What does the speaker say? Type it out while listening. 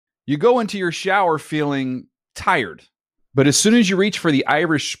You go into your shower feeling tired, but as soon as you reach for the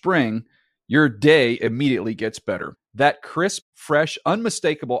Irish Spring, your day immediately gets better. That crisp, fresh,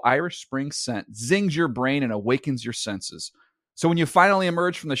 unmistakable Irish Spring scent zings your brain and awakens your senses. So when you finally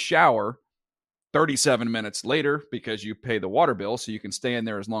emerge from the shower 37 minutes later, because you pay the water bill so you can stay in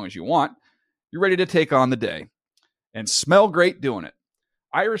there as long as you want, you're ready to take on the day and smell great doing it.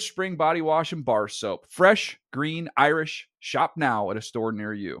 Irish Spring Body Wash and Bar Soap. Fresh, green, Irish. Shop now at a store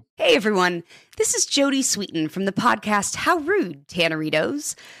near you. Hey, everyone. This is Jody Sweeten from the podcast How Rude,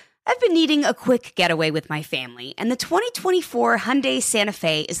 Tanneritos. I've been needing a quick getaway with my family, and the 2024 Hyundai Santa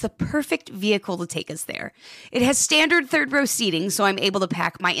Fe is the perfect vehicle to take us there. It has standard third-row seating, so I'm able to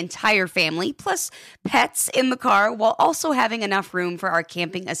pack my entire family, plus pets, in the car, while also having enough room for our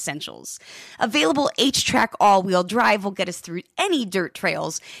camping essentials. Available H-Track all-wheel drive will get us through any dirt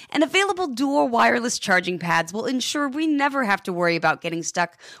trails, and available dual wireless charging pads will ensure we never have to worry about getting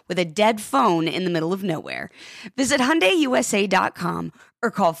stuck with a dead phone in the middle of nowhere. Visit HyundaiUSA.com or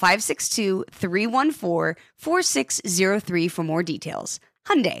call 562-314-4603 for more details.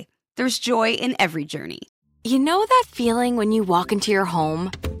 Hyundai, there's joy in every journey. You know that feeling when you walk into your home,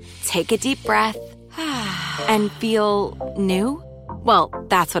 take a deep breath, and feel new? Well,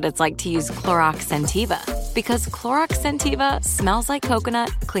 that's what it's like to use Clorox Scentiva. Because Clorox Scentiva smells like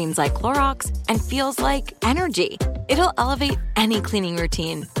coconut, cleans like Clorox, and feels like energy. It'll elevate any cleaning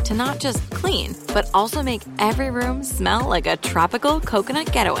routine to not just clean, but also make every room smell like a tropical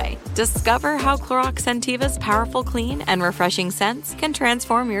coconut getaway. Discover how Clorox Scentiva's powerful clean and refreshing scents can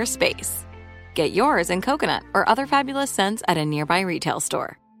transform your space. Get yours in coconut or other fabulous scents at a nearby retail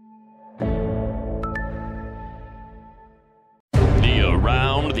store.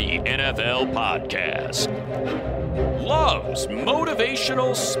 Around the NFL podcast loves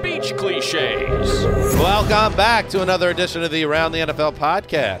motivational speech cliches. Welcome back to another edition of the Around the NFL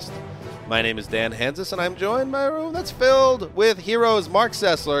podcast. My name is Dan Hansis, and I'm joined by a room that's filled with heroes Mark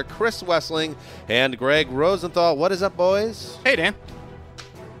Sessler, Chris Wessling, and Greg Rosenthal. What is up, boys? Hey, Dan.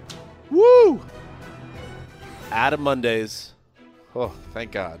 Woo! Out of Mondays. Oh,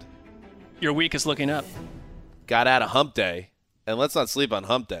 thank God. Your week is looking up. Got out of hump day. And let's not sleep on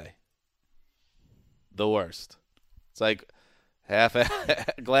hump day. The worst. It's like half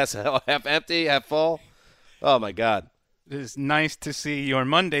glass half empty, half full. Oh, my God. It is nice to see your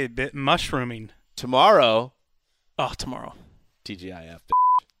Monday bit mushrooming. Tomorrow. Oh, tomorrow. TGIF.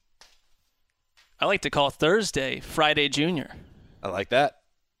 I like to call Thursday Friday Junior. I like that.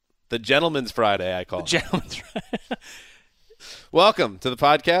 The Gentleman's Friday, I call it. Gentleman's Friday. Welcome to the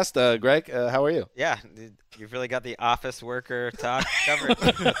podcast. Greg, how are you? Yeah, you've really got the office worker talk covered.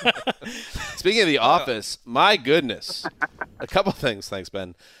 Speaking of the office, my goodness. A couple things. Thanks,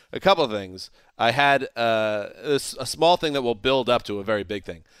 Ben. A couple of things. I had a small thing that will build up to a very big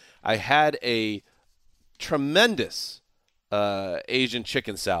thing. I had a tremendous Asian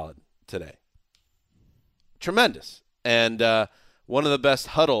chicken salad today. Tremendous. And one of the best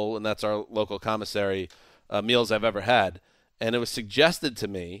Huddle, and that's our local commissary, meals I've ever had. And it was suggested to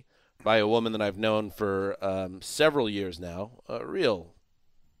me by a woman that I've known for several years now, a real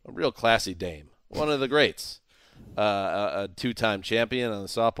classy dame, one of the greats, a two-time champion on the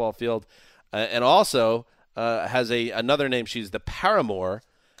softball field, and also has another name. She's the Paramore,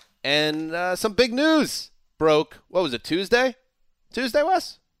 and some big news broke. What was it, Tuesday? Tuesday,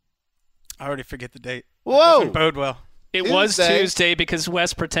 Wes? I already forget the date. Whoa! That doesn't bode well. It was Tuesday because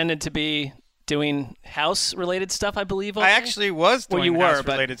Wes pretended to be doing house-related stuff, I believe. I actually was doing well,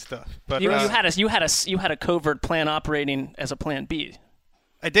 house-related stuff. But you had a covert plan operating as a plan B.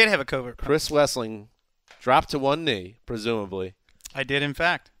 I did have a covert plan. Chris Wessling dropped to one knee, presumably. I did, in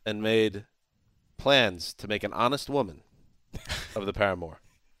fact. And made plans to make an honest woman of the Paramore.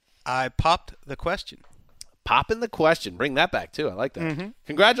 I popped the question. Popping the question. Bring that back, too. I like that. Mm-hmm.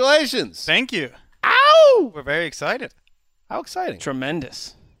 Congratulations. Thank you. Ow! We're very excited. How exciting.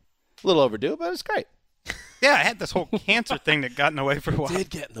 Tremendous. A little overdue, but it was great. Yeah, I had this whole cancer thing that got in the way for a while. It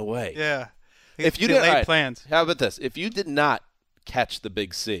did get in the way. Yeah. If you delayed plans. How about this? If you did not catch the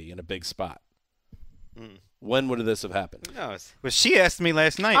big C in a big spot, when would this have happened? Who knows? Well, she asked me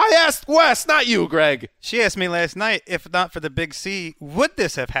last night. I asked Wes, not you, Greg. She asked me last night, if not for the big C, would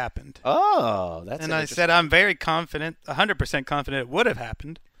this have happened? Oh, that's And I said I'm very confident, 100% confident it would have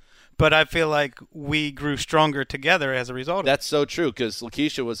happened. But I feel like we grew stronger together as a result of it. That's so true, because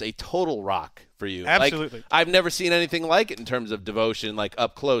Lakeisha was a total rock for you. Absolutely. Like, I've never seen anything like it in terms of devotion, like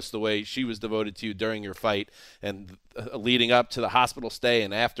up close, the way she was devoted to you during your fight and leading up to the hospital stay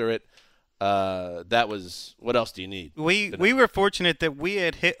and after it. That was – what else do you need? We were fortunate that we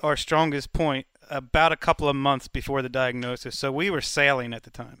had hit our strongest point about a couple of months before the diagnosis, so we were sailing at the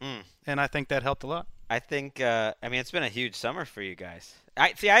time, and I think that helped a lot. I think, it's been a huge summer for you guys.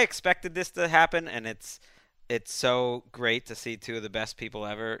 I expected this to happen, and it's so great to see two of the best people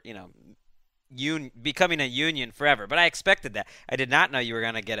ever, becoming a union forever. But I expected that. I did not know you were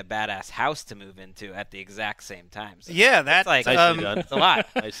going to get a badass house to move into at the exact same time. So yeah, that's like nicely done. It's a lot.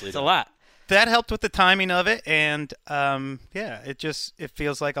 Nicely it's done. a lot. That helped with the timing of it, and it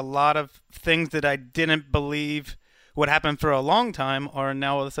feels like a lot of things that I didn't believe would happen for a long time are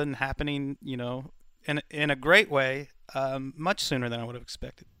now all of a sudden happening, in a great way, much sooner than I would have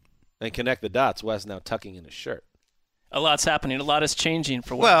expected. And connect the dots. Wes now tucking in his shirt. A lot's happening. A lot is changing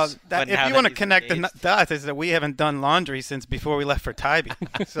for Well, Wes. if you want to connect the dots, is that we haven't done laundry since before we left for Tybee.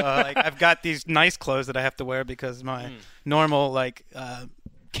 So I've got these nice clothes that I have to wear because my normal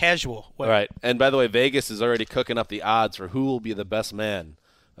casual wear. All right. And by the way, Vegas is already cooking up the odds for who will be the best man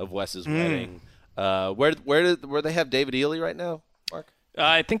of Wes's wedding. Where they have David Ely right now, Mark?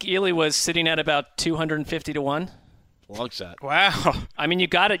 I think Ely was sitting at about 250 to 1. Long shot. Wow. I mean, you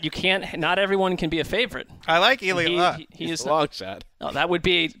got it. You can't. Not everyone can be a favorite. I like Ely a lot. He is a long shot. Oh, that would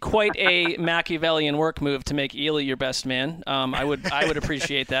be quite a Machiavellian work move to make Ely your best man. I would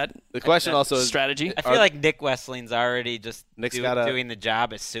appreciate that. The question also is strategy. I feel like Nick Wesseling's already just doing the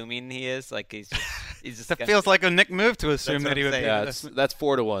job, assuming he is. Like he's just. That feels like a Nick move to assume that he would be. Yeah, that's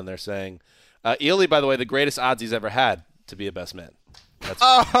 4-1. They're saying. Ely, by the way, the greatest odds he's ever had to be a best man. That's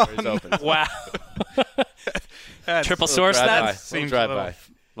where he's open. Wow. Triple source that? Seems drive by.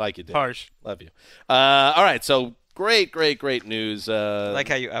 Like you did. Harsh. Love you. All right, so great news. I like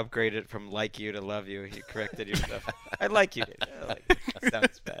how you upgraded from like you to love you. You corrected yourself. I like you. I like you.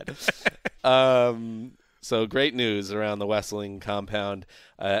 Sounds bad. So great news around the Wesseling compound,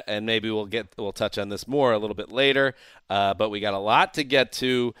 and maybe we'll touch on this more a little bit later. But we got a lot to get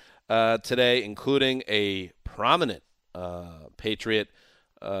to today, including a prominent Patriot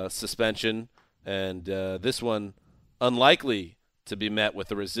suspension, and this one unlikely to be met with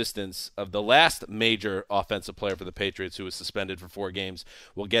the resistance of the last major offensive player for the Patriots who was suspended for 4 games.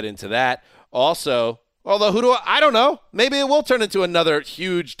 We'll get into that. Also, although I don't know, maybe it will turn into another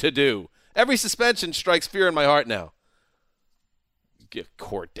huge to-do. Every suspension strikes fear in my heart now. Get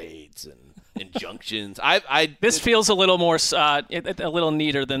court dates and injunctions. This feels a little more, a little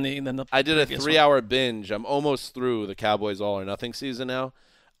neater than the. I did a 3-hour binge. I'm almost through the Cowboys All or Nothing season now,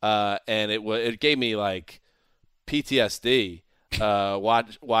 and it gave me like PTSD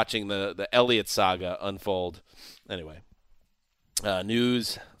watching the Elliott saga unfold. Anyway,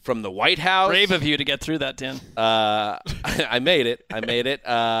 news from the White House. Brave of you to get through that, Dan. I made it.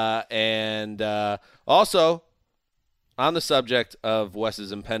 And also, on the subject of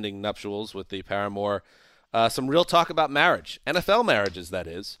Wes's impending nuptials with the paramour, some real talk about marriage. NFL marriages, that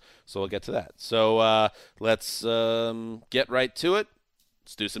is. So we'll get to that. So let's get right to it.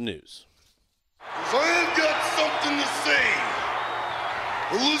 Let's do some news. So I've got something to say.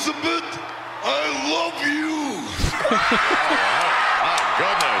 Elizabeth, I love you. My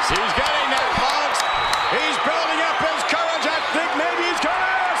goodness, he's getting that, folks. He's building up his courage. I think maybe he's going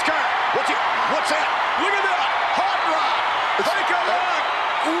to ask her. What's that? Look at that. Hot rod. Take a look.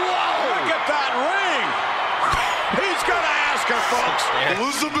 Whoa. Look at that ring. He's going to ask her, folks.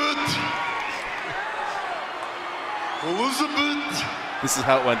 Elizabeth. This is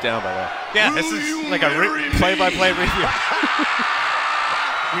how it went down, by the way. Yeah, this is like a play-by-play review.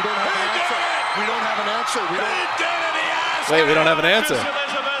 We don't have an answer. We don't have an answer. Wait, we don't have an answer.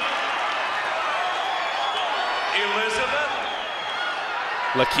 Elizabeth?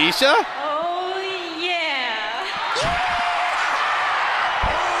 Lakeisha? Oh, yeah.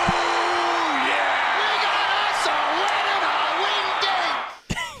 We got us a win game.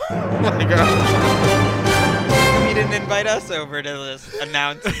 Oh my God. He didn't invite us over to this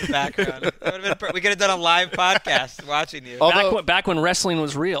announce in the background. We could have done a live podcast watching you. Back when wrestling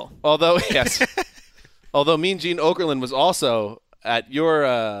was real. Although Mean Gene Okerlund was also at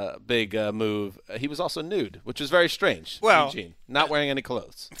your big move, he was also nude, which was very strange. Well, Mean Gene, not wearing any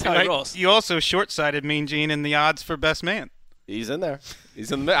clothes. You also short-sighted Mean Gene in the odds for best man. He's in there.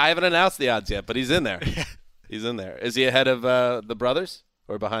 I haven't announced the odds yet, but he's in there. He's in there. Is he ahead of the brothers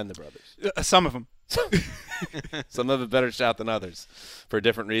or behind the brothers? Some of them. Some of it better shot than others for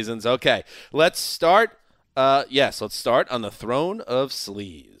different reasons. Okay, let's start. Let's start on the throne of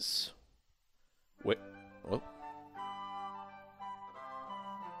sleaze. Wait. Oh.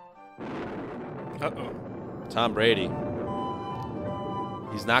 Uh-oh. Tom Brady.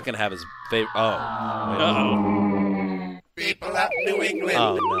 He's not going to have his favorite. Oh. Uh-oh. people of New England.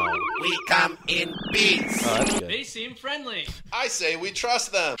 Oh, no. We come in peace. Oh, that's good. They seem friendly. I say we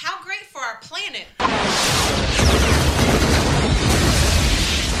trust them. How great for our planet.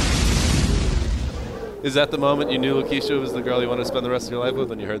 Is that the moment you knew Lakeisha was the girl you wanted to spend the rest of your life with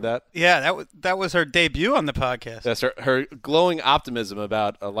when you heard that? Yeah, that was her debut on the podcast. That's her glowing optimism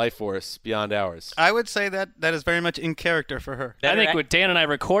about a life force beyond ours. I would say that is very much in character for her. I think with Dan and I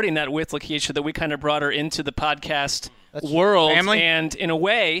recording that with Lakeisha, that we kind of brought her into the podcast world. Family? And in a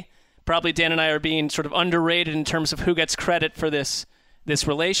way, probably Dan and I are being sort of underrated in terms of who gets credit for this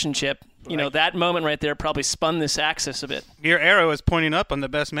relationship. You know, that moment right there probably spun this axis a bit. Your arrow is pointing up on the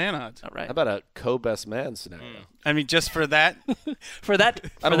best man odds. All right. How about a co-best man scenario? I mean, just for that. for that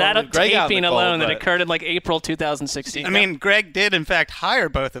Greg out in taping the cold, alone that but- occurred in like April 2016. I mean, Greg did in fact hire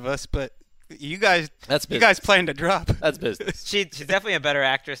both of us, but you guys planned to drop. That's business. She's definitely a better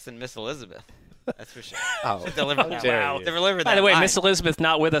actress than Miss Elizabeth. That's for sure. Oh, She delivered that. dare you. Delivered By that the way, line. Miss Elizabeth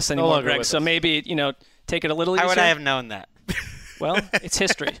not with us anymore, longer Greg. with So us. maybe, take it a little easier. How would I have known that? Well, it's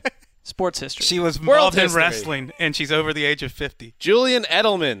history. Sports history. She was World involved in history. wrestling, and she's over the age of 50. Julian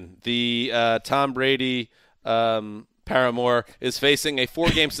Edelman, the Tom Brady paramour, is facing a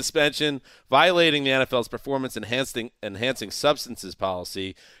 4-game suspension, violating the NFL's performance-enhancing substances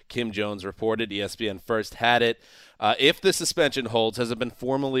policy. Kim Jones reported. ESPN first had it. If the suspension holds, has it been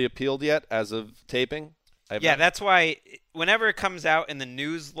formally appealed yet as of taping? Yeah, that's why whenever it comes out in the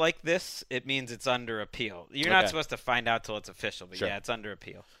news like this, it means it's under appeal. You're not Okay. supposed to find out till it's official, but Sure. yeah, it's under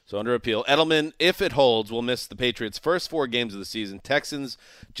appeal. So under appeal. Edelman, if it holds, will miss the Patriots' first 4 games of the season. Texans,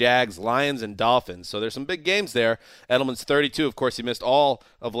 Jags, Lions, and Dolphins. So there's some big games there. Edelman's 32. Of course, he missed all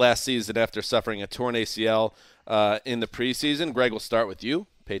of last season after suffering a torn ACL in the preseason. Greg, we'll start with you,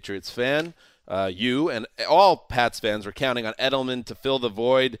 Patriots fan. You and all Pats fans were counting on Edelman to fill the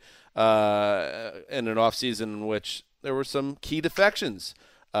void in an offseason in which there were some key defections.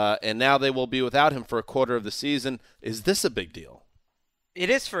 And now they will be without him for a quarter of the season. Is this a big deal? It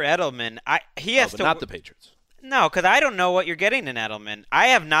is for Edelman. He has But to not the Patriots. No, because I don't know what you're getting in Edelman. I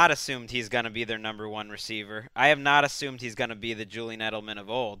have not assumed he's going to be their number one receiver. I have not assumed he's going to be the Julian Edelman of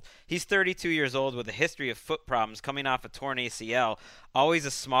old. He's 32 years old with a history of foot problems, coming off a torn ACL. Always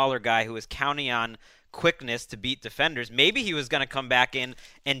a smaller guy who was counting on quickness to beat defenders. Maybe he was going to come back in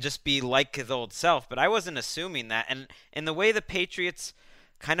and just be like his old self, but I wasn't assuming that. And in the way the Patriots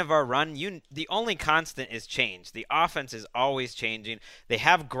kind of are run, the only constant is change. The offense is always changing. They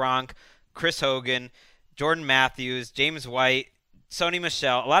have Gronk, Chris Hogan, Jordan Matthews, James White, Sony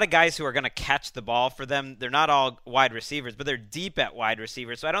Michel, a lot of guys who are going to catch the ball for them. They're not all wide receivers, but they're deep at wide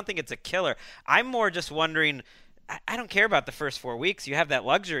receivers, so I don't think it's a killer. I'm more just wondering, I don't care about the first 4 weeks. You have that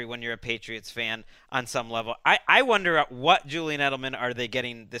luxury when you're a Patriots fan on some level. I wonder what Julian Edelman are they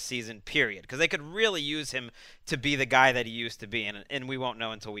getting this season, period, because they could really use him to be the guy that he used to be, and we won't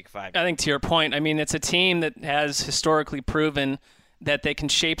know until week 5. I think to your point, I mean, it's a team that has historically proven that they can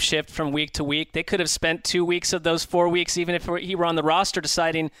shapeshift from week to week. They could have spent 2 weeks of those 4 weeks, even if he were on the roster,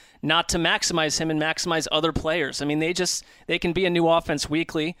 deciding not to maximize him and maximize other players. I mean, they can be a new offense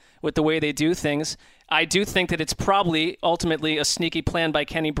weekly with the way they do things. I do think that it's probably ultimately a sneaky plan by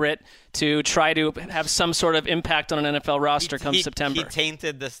Kenny Britt to try to have some sort of impact on an NFL roster come September. He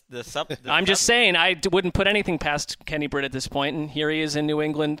tainted the I'm just saying, I wouldn't put anything past Kenny Britt at this point, and here he is in New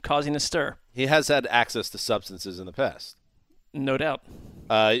England causing a stir. He has had access to substances in the past. No doubt.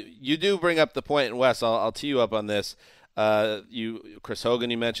 You do bring up the point, and Wes, I'll tee you up on this. Chris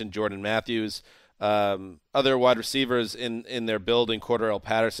Hogan, you mentioned, Jordan Matthews, other wide receivers in their building, Cordell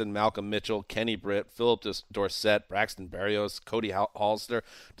Patterson, Malcolm Mitchell, Kenny Britt, Philip Dorsett, Braxton Berrios, Cody Hollister.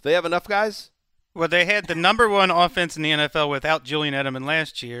 Do they have enough guys? Well, they had the number one offense in the NFL without Julian Edelman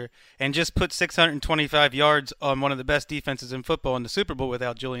last year and just put 625 yards on one of the best defenses in football in the Super Bowl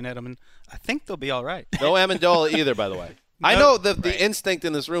without Julian Edelman. I think they'll be all right. No Amendola either, by the way. I know that the instinct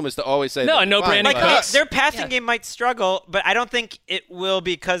in this room is to always say no Brandon Cooks. Their passing game might struggle, but I don't think it will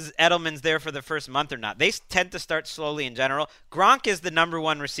because Edelman's there for the first month or not. They tend to start slowly in general. Gronk is the number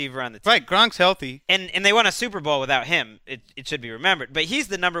one receiver on the team. Right, Gronk's healthy. And they won a Super Bowl without him. It should be remembered. But he's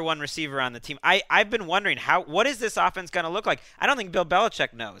the number one receiver on the team. I've been wondering what is this offense going to look like? I don't think Bill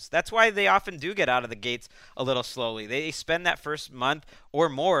Belichick knows. That's why they often do get out of the gates a little slowly. They spend that first month or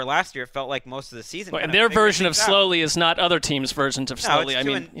more. Last year it felt like most of the season. And their version of slowly is not other teams' versions of slowly.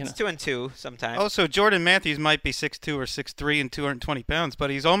 It's 2-2 sometimes. Also, Jordan Matthews might be 6'2" or 6'3" and 220 pounds, but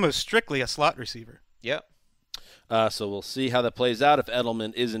he's almost strictly a slot receiver. Yep. So we'll see how that plays out if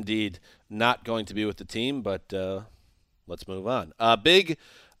Edelman is indeed not going to be with the team, but let's move on. Big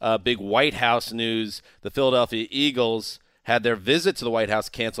White House news. The Philadelphia Eagles had their visit to the White House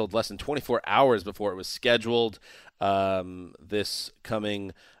canceled less than 24 hours before it was scheduled. This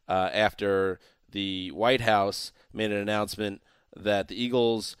coming after the White House made an announcement that the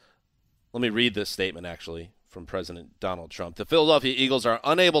Eagles – let me read this statement, actually, from President Donald Trump. The Philadelphia Eagles are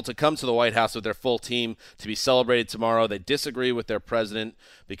unable to come to the White House with their full team to be celebrated tomorrow. They disagree with their president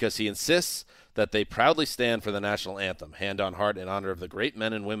because he insists that they proudly stand for the national anthem, hand on heart, in honor of the great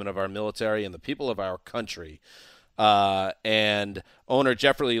men and women of our military and the people of our country. And owner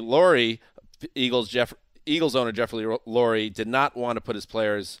Jeffrey Lurie, Eagles owner Jeffrey Lurie, did not want to put his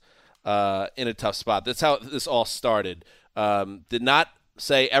players in a tough spot. That's how this all started. Did not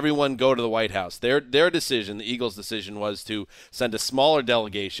say everyone go to the White House. Their decision, the Eagles' decision, was to send a smaller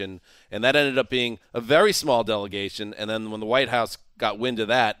delegation, and that ended up being a very small delegation. And then when the White House got wind of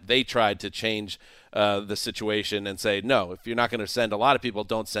that, they tried to change the situation and say, no, if you're not going to send a lot of people,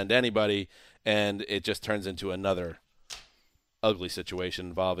 don't send anybody. And it just turns into another ugly situation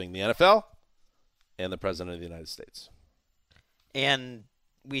involving the NFL and the President of the United States. And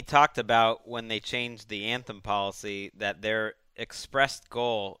we talked about when they changed the anthem policy that their expressed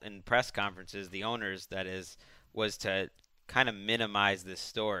goal in press conferences, the owners, that is, was to kind of minimize this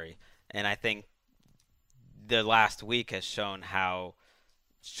story. And I think the last week has shown how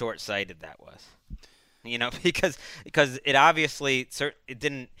short-sighted that was. You know, because it obviously it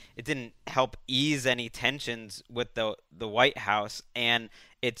didn't help ease any tensions with the White House, and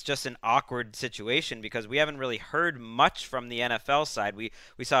it's just an awkward situation because we haven't really heard much from the NFL side. We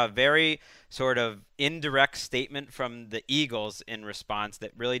saw a very sort of indirect statement from the Eagles in response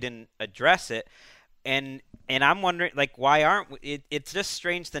that really didn't address it. And I'm wondering, like, why aren't it's just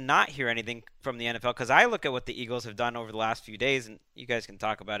strange to not hear anything from the NFL, because I look at what the Eagles have done over the last few days, and you guys can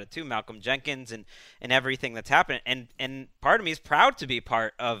talk about it too, Malcolm Jenkins and everything that's happened. And part of me is proud to be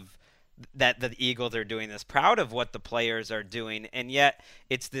part of that the Eagles are doing this, proud of what the players are doing, and yet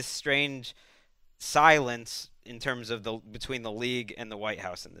it's this strange silence in terms of between the league and the White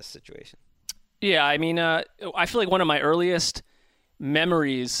House in this situation. Yeah, I mean, I feel like one of my earliest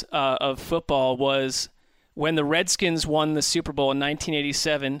memories of football was when the Redskins won the Super Bowl in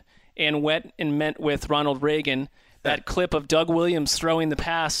 1987 and went and met with Ronald Reagan, that clip of Doug Williams throwing the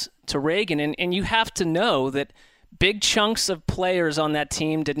pass to Reagan. And you have to know that big chunks of players on that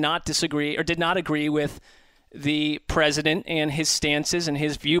team did not agree with the president and his stances and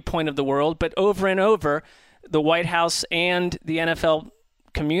his viewpoint of the world. But over and over, the White House and the NFL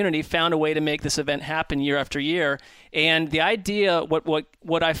community found a way to make this event happen year after year. And the idea,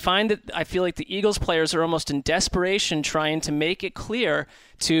 what I find that I feel like the Eagles players are almost in desperation trying to make it clear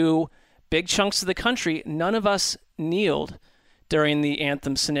to big chunks of the country, none of us kneeled during the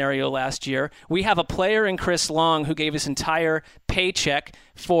anthem scenario last year. We have a player in Chris Long who gave his entire paycheck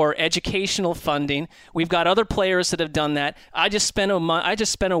for educational funding. We've got other players that have done that. I just spent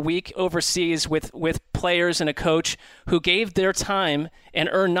a week overseas with players and a coach who gave their time and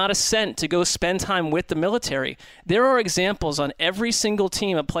earned not a cent to go spend time with the military. There are examples on every single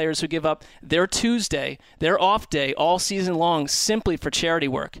team of players who give up their Tuesday, their off day all season long simply for charity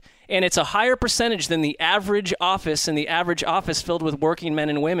work. And it's a higher percentage than the average office, and the average office filled with working men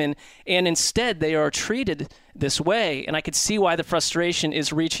and women. And instead, they are treated this way. And I could see why the frustration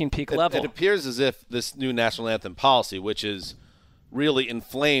is reaching peak level. It appears as if this new national anthem policy, which is really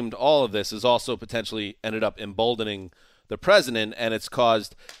inflamed all of this, has also potentially ended up emboldening the president, and it's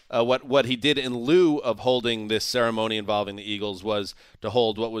caused what he did in lieu of holding this ceremony involving the Eagles was to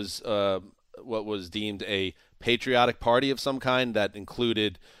hold what was deemed a patriotic party of some kind that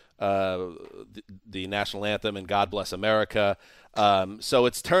included the national anthem and God Bless America. So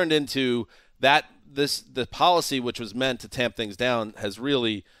it's turned into that the policy, which was meant to tamp things down, has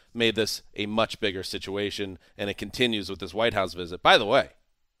really made this a much bigger situation, and it continues with this White House visit. By the way,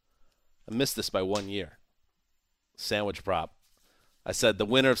 I missed this by 1 year. Sandwich prop. I said the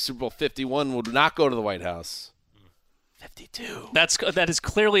winner of Super Bowl 51 would not go to the White House. 52. That is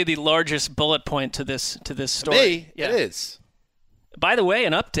clearly the largest bullet point to this story. To me, yeah. It is. By the way,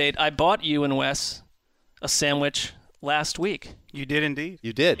 an update, I bought you and Wes a sandwich last week. You did indeed.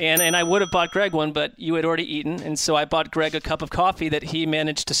 You did. And I would have bought Greg one, but you had already eaten, and so I bought Greg a cup of coffee that he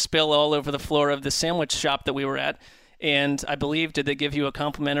managed to spill all over the floor of the sandwich shop that we were at. And I believe, did they give you a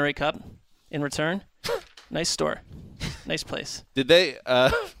complimentary cup in return? Nice store. Nice place. Did they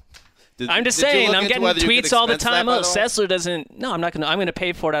I'm just saying, I'm getting tweets all the time. Sessler doesn't. No, I'm not going to. I'm going to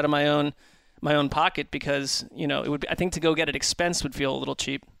pay for it out of my own pocket because, it would. I think to go get it expensed would feel a little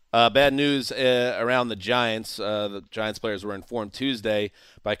cheap. Bad news around the Giants. The Giants players were informed Tuesday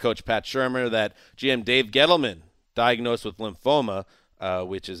by Coach Pat Shurmur that GM Dave Gettleman, diagnosed with lymphoma,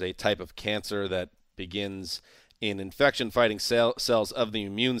 which is a type of cancer that begins in infection-fighting cells of the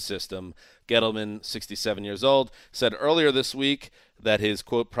immune system. Gettleman, 67 years old, said earlier this week that his,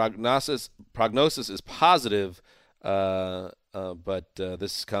 quote, prognosis is positive, but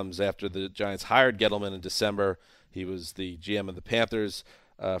this comes after the Giants hired Gettleman in December. He was the GM of the Panthers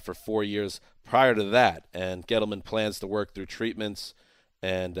for 4 years prior to that, and Gettleman plans to work through treatments,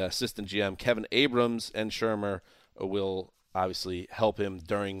 and assistant GM Kevin Abrams and Shermer will obviously help him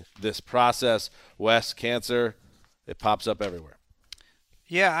during this process. Wes, cancer, it pops up everywhere.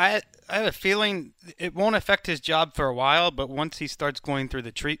 Yeah, I have a feeling it won't affect his job for a while, but once he starts going through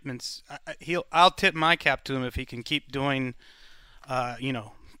the treatments, I'll tip my cap to him if he can keep doing,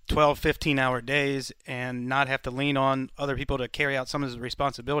 12, 15-hour days and not have to lean on other people to carry out some of his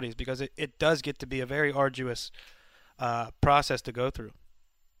responsibilities, because it does get to be a very arduous process to go through.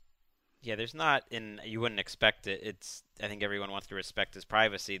 Yeah, there's not, and you wouldn't expect it. I think everyone wants to respect his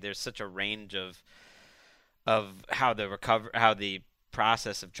privacy. There's such a range of how the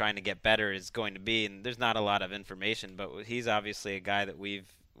process of trying to get better is going to be, and there's not a lot of information, but he's obviously a guy that we've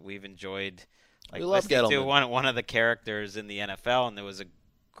enjoyed, like, listening to one of the characters in the NFL, and there was a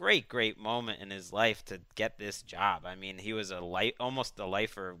great moment in his life to get this job. I mean, he was almost a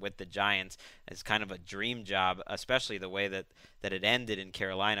lifer with the Giants. It's kind of a dream job, especially the way that it ended in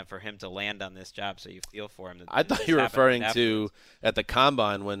Carolina, for him to land on this job. So you feel for him. I thought you were referring to at the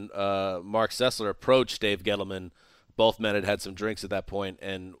Combine when Mark Sessler approached Dave Gettleman. Both men had some drinks at that point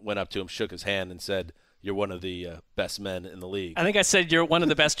and went up to him, shook his hand, and said, "You're one of the best men in the league." I think I said you're one of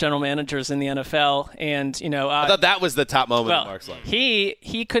the best general managers in the NFL, and I thought that was the top moment of Mark's life.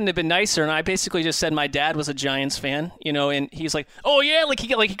 He couldn't have been nicer, and I basically just said my dad was a Giants fan, and he's like, "Oh yeah,"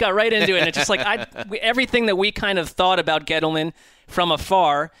 he got right into it, and it's just like everything that we kind of thought about Gettleman from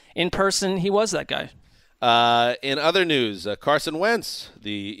afar, in person, he was that guy. In other news, Carson Wentz,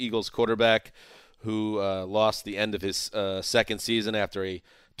 the Eagles quarterback, who lost the end of his second season after a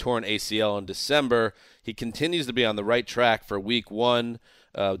torn ACL in December. He continues to be on the right track for Week 1.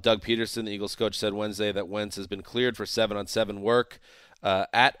 Doug Peterson, the Eagles coach, said Wednesday that Wentz has been cleared for 7-on-7 work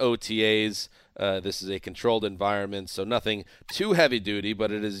at OTAs. This is a controlled environment, so nothing too heavy-duty,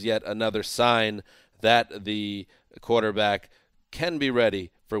 but it is yet another sign that the quarterback can be ready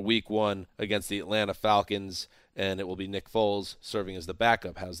for Week 1 against the Atlanta Falcons, and it will be Nick Foles serving as the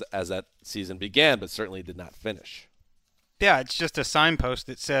backup as that season began, but certainly did not finish. Yeah, it's just a signpost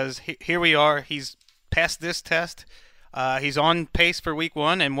that says, here we are. He's passed this test. He's on pace for Week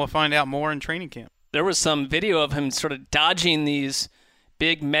 1, and we'll find out more in training camp. There was some video of him sort of dodging these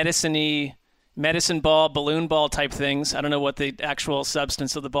big medicine ball, balloon ball type things. I don't know what the actual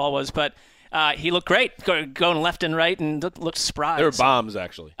substance of the ball was, but he looked great, going left and right, and looked spry. They were bombs,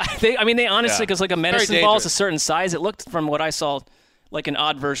 actually. They honestly, because like a medicine ball is a certain size, it looked, from what I saw, like an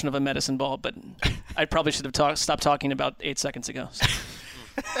odd version of a medicine ball, but I probably should have stopped talking about 8 seconds ago.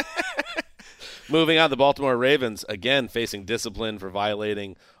 Moving on, the Baltimore Ravens, again facing discipline for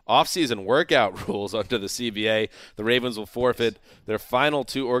violating off-season workout rules under the CBA. The Ravens will forfeit their final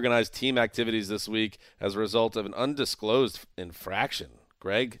 2 organized team activities this week as a result of an undisclosed infraction.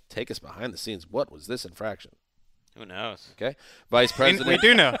 Greg, take us behind the scenes. What was this infraction? Who knows? Okay. Vice President. We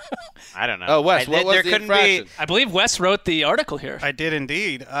do know. I don't know. Oh, Wes, what was the infraction? I believe Wes wrote the article here. I did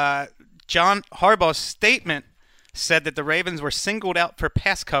indeed. John Harbaugh's statement said that the Ravens were singled out for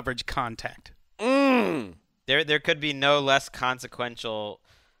pass coverage contact. There could be no less consequential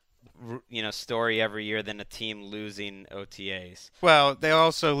story every year than a team losing OTAs. Well, they're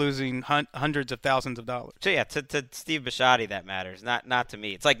also losing hundreds of thousands of dollars. So yeah, to Steve Bisciotti that matters, not to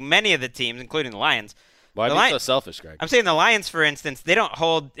me. It's like many of the teams, including the Lions. Why are you so selfish, Greg? I'm saying the Lions, for instance, they don't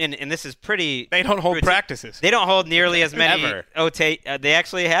hold, and this is pretty. They don't hold practices. They don't hold nearly as many OTA. They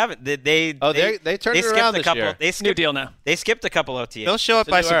actually haven't. They turned it around this year. New deal now. They skipped a couple OTAs. They'll show up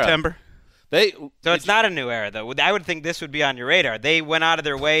by September. So it's not a new era, though. I would think this would be on your radar. They went out of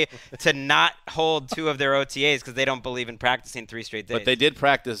their way to not hold 2 of their OTAs because they don't believe in practicing 3 straight days. But they did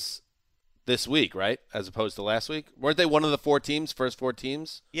practice this week, right, as opposed to last week? Weren't they one of the first 4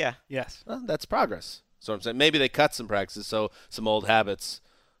 teams? Yeah. Yes. Well, that's progress. So I'm saying maybe they cut some practices, so some old habits.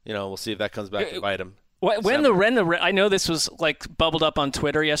 We'll see if that comes back to bite them. I know this was like bubbled up on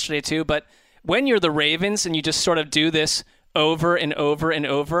Twitter yesterday too, but when you're the Ravens and you just sort of do this over and over and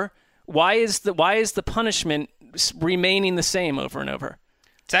over, why is the punishment remaining the same over and over?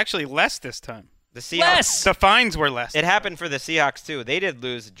 It's actually less this time. The Seahawks, the fines were less. It happened for the Seahawks too. They did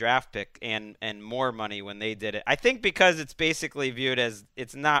lose a draft pick and more money when they did it. I think because it's basically viewed as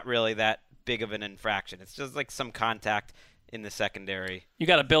it's not really that big of an infraction. It's just like some contact in the secondary. You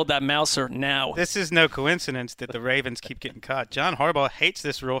got to build that Mouser now. This is no coincidence that the Ravens keep getting caught. John Harbaugh hates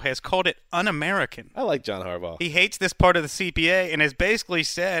this rule, has called it un-American. I like John Harbaugh. He hates this part of the CPA and has basically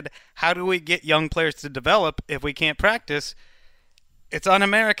said, how do we get young players to develop if we can't practice? It's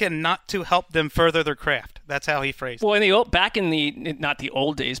un-American not to help them further their craft. That's how he phrased it. Well, back in the, not the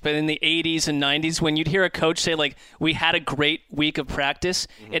old days, but in the 80s and 90s, when you'd hear a coach say, like, we had a great week of practice,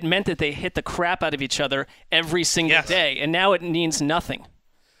 it meant that they hit the crap out of each other every single day, and now it means nothing.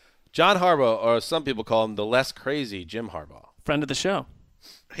 John Harbaugh, or some people call him the less crazy Jim Harbaugh. Friend of the show.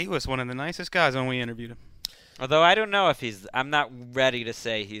 He was one of the nicest guys when we interviewed him. Although I don't know if I'm not ready to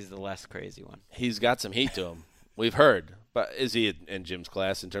say he's the less crazy one. He's got some heat to him. We've heard. But is he in Jim's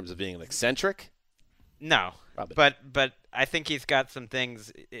class in terms of being an eccentric? No. Probably. But I think he's got some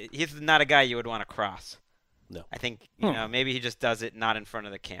things. He's not a guy you would want to cross. No. I think, maybe he just does it not in front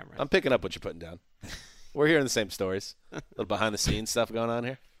of the camera. I'm picking up what you're putting down. We're hearing the same stories. A little behind-the-scenes stuff going on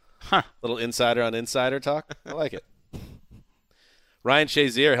here. Huh. Little insider on insider talk. I like it. Ryan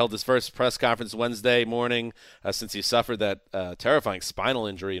Shazier held his first press conference Wednesday morning since he suffered that terrifying spinal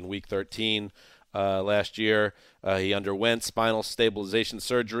injury in Week 13 last year. He underwent spinal stabilization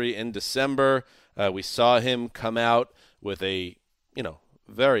surgery in December. We saw him come out with a,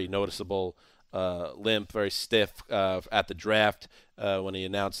 very noticeable limp, very stiff at the draft when he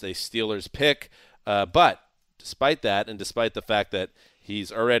announced a Steelers pick. But despite that, and despite the fact that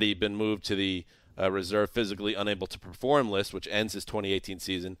he's already been moved to the reserve physically unable to perform list, which ends his 2018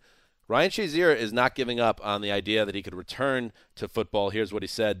 season, Ryan Shazier is not giving up on the idea that he could return to football. Here's what he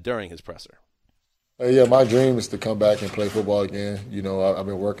said during his presser. Yeah, my dream is to come back and play football again. I've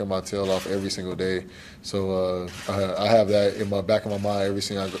been working my tail off every single day. So I have that in my back of my mind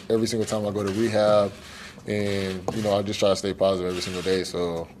every single time I go to rehab. And, I just try to stay positive every single day.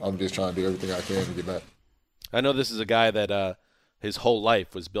 So I'm just trying to do everything I can to get back. I know this is a guy that his whole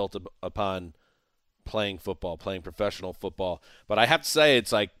life was built upon playing football, playing professional football. But I have to say,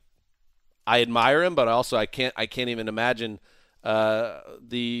 it's like I admire him, but also I can't even imagine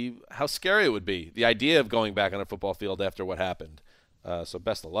how scary it would be, the idea of going back on a football field after what happened. So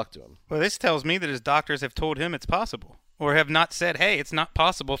best of luck to him. Well, this tells me that his doctors have told him it's possible, or have not said, hey, it's not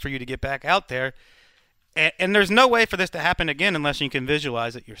possible for you to get back out there. And there's no way for this to happen again unless you can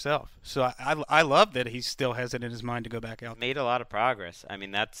visualize it yourself. So I love that he still has it in his mind to go back out. Made a lot of progress. I mean,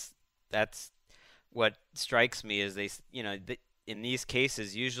 that's what strikes me is in these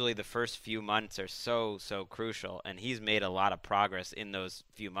cases, usually the first few months are so crucial, and he's made a lot of progress in those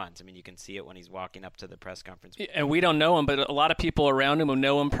few months. I mean, you can see it when he's walking up to the press conference. And we don't know him, but a lot of people around him who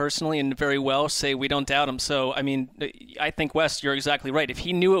know him personally and very well say we don't doubt him. So, I mean, I think, Wes, you're exactly right. If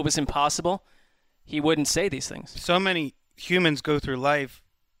he knew it was impossible, he wouldn't say these things. So many humans go through life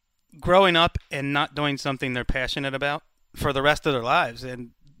growing up and not doing something they're passionate about for the rest of their lives.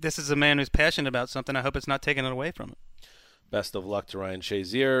 And this is a man who's passionate about something. I hope it's not taken away from him. Best of luck to Ryan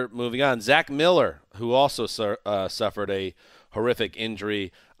Shazier. Moving on, Zach Miller, who also suffered a horrific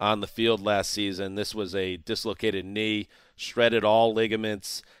injury on the field last season. This was a dislocated knee, shredded all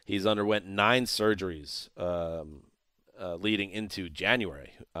ligaments. He's underwent 9 surgeries leading into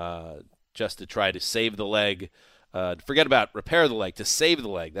January just to try to save the leg. Forget about repair the leg, to save the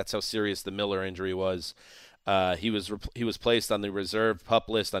leg. That's how serious the Miller injury was. He was placed on the reserve PUP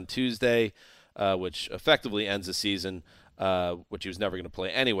list on Tuesday, which effectively ends the season, which he was never going to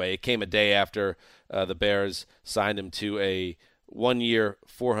play anyway. It came a day after the Bears signed him to a 1-year,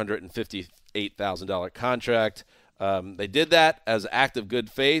 $458,000 contract. They did that as an act of good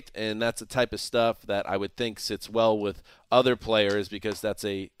faith, and that's the type of stuff that I would think sits well with other players because that's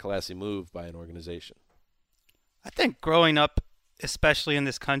a classy move by an organization. I think growing up, especially in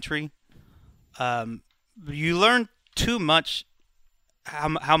this country, you learn too much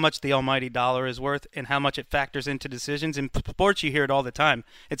how much the almighty dollar is worth and how much it factors into decisions. In sports, you hear it all the time.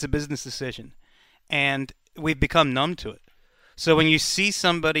 It's a business decision, and we've become numb to it. So when you see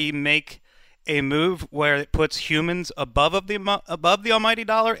somebody make a move where it puts humans above the almighty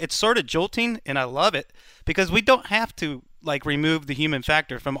dollar, it's sort of jolting, and I love it because we don't have to remove the human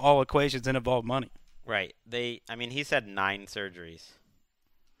factor from all equations and involve money. Right. He's had 9 surgeries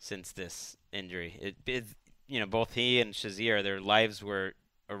since this injury. Both he and Shazier, their lives were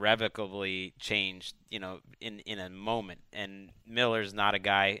irrevocably changed, in a moment. And Miller's not a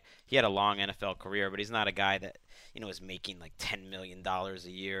guy, he had a long NFL career, but he's not a guy that, is making like $10 million a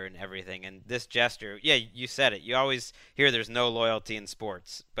year and everything. And this gesture, yeah, you said it. You always hear there's no loyalty in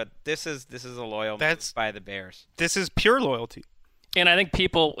sports, but this is a loyal move by the Bears. This is pure loyalty. And I think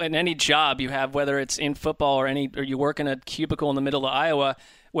people in any job you have, whether it's in football or you work in a cubicle in the middle of Iowa,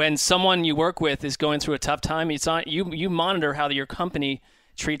 when someone you work with is going through a tough time, you monitor how your company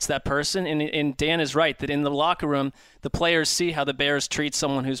treats that person. And Dan is right that in the locker room, the players see how the Bears treat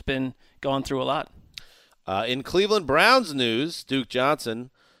someone who's been going through a lot. In Cleveland Browns news, Duke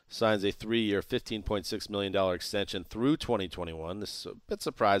Johnson signs a 3-year, $15.6 million extension through 2021. This is a bit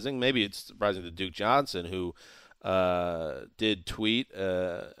surprising. Maybe it's surprising to Duke Johnson, who did tweet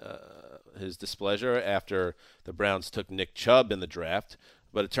his displeasure after the Browns took Nick Chubb in the draft.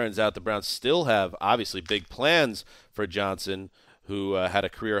 But it turns out the Browns still have, obviously, big plans for Johnson, who had a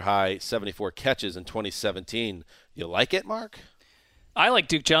career-high 74 catches in 2017. You like it, Mark? I like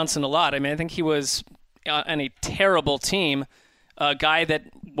Duke Johnson a lot. I mean, I think he was on a terrible team, a guy that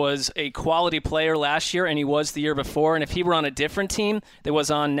was a quality player last year, and he was the year before. And if he were on a different team that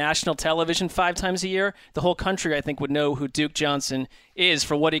was on national television 5 times a year, the whole country, I think, would know who Duke Johnson is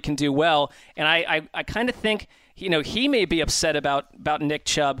for what he can do well. And I kind of think, he may be upset about Nick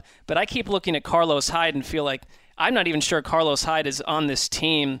Chubb, but I keep looking at Carlos Hyde and feel like I'm not even sure Carlos Hyde is on this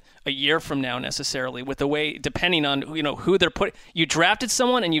team a year from now necessarily, with the way, depending on who they're putting. You drafted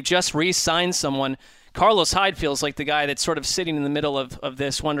someone and you just re-signed someone. Carlos Hyde feels like the guy that's sort of sitting in the middle of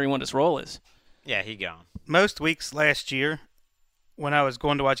this, wondering what his role is. Yeah, he gone. Most weeks last year, when I was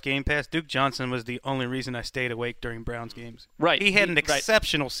going to watch Game Pass, Duke Johnson was the only reason I stayed awake during Browns games. Right. He had an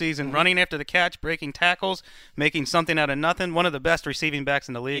exceptional season, running after the catch, breaking tackles, making something out of nothing. One of the best receiving backs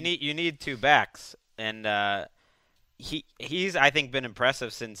in the league. You need 2 backs, and he's I think been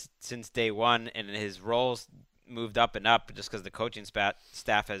impressive since day one, and his roles moved up and up just because the coaching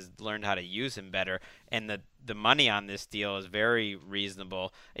staff has learned how to use him better, and the money on this deal is very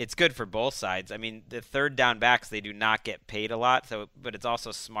reasonable. It's good for both sides. I mean, the third down backs, they do not get paid a lot, but it's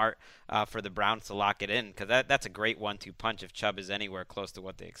also smart for the Browns to lock it in, because that's a great 1-2 punch if Chubb is anywhere close to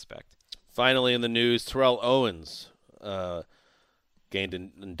what they expect. Finally in the news, Terrell Owens gained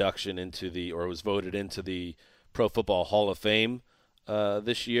an induction or was voted into the Pro Football Hall of Fame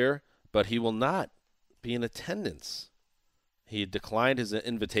this year, but he will not be in attendance. He declined his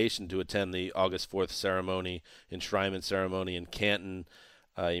invitation to attend the August 4th enshrinement ceremony in Canton.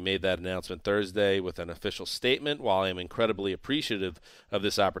 He made that announcement Thursday with an official statement. While I am incredibly appreciative of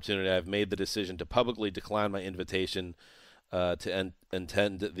this opportunity, I have made the decision to publicly decline my invitation to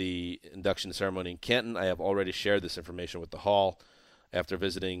attend the induction ceremony in Canton. I have already shared this information with the Hall. After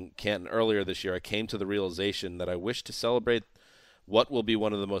visiting Canton earlier this year, I came to the realization that I wish to celebrate what will be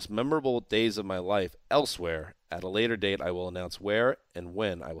one of the most memorable days of my life elsewhere. At a later date, I will announce where and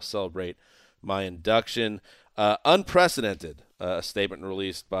when I will celebrate my induction. Unprecedented, a statement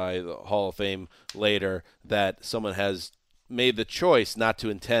released by the Hall of Fame later, that someone has made the choice not to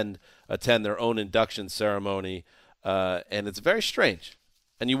attend their own induction ceremony, and it's very strange.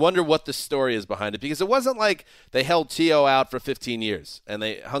 And you wonder what the story is behind it, because it wasn't like they held T.O. out for 15 years and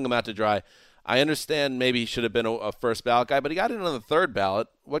they hung him out to dry. I understand maybe he should have been a first ballot guy, but he got in on the third ballot.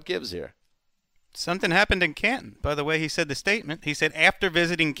 What gives here? Something happened in Canton. By the way, he said the statement. He said, after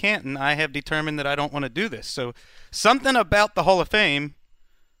visiting Canton, I have determined that I don't want to do this. So something about the Hall of Fame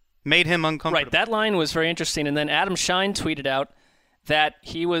made him uncomfortable. Right, that line was very interesting. And then Adam Shine tweeted out that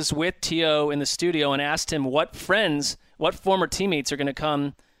he was with T.O. in the studio and asked him what former teammates are going to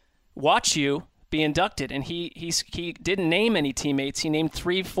come watch you be inducted, and he didn't name any teammates. He named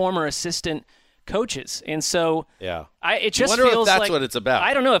 3 former assistant coaches, and so it just wonder feels if that's like what it's about.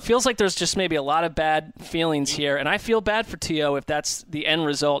 I don't know. It feels like there's just maybe a lot of bad feelings here, and I feel bad for T.O. if that's the end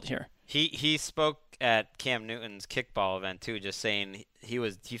result here. He spoke at Cam Newton's kickball event too, just saying he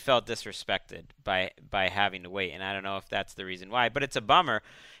felt disrespected by having to wait, and I don't know if that's the reason why, but it's a bummer.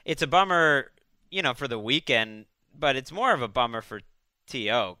 It's a bummer, for the weekend, but it's more of a bummer for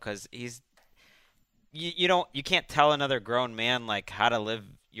T.O. because he's. You can't tell another grown man like how to live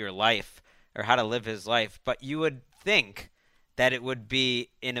your life or how to live his life, but you would think that it would be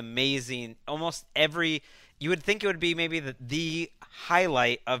an amazing, you would think it would be maybe the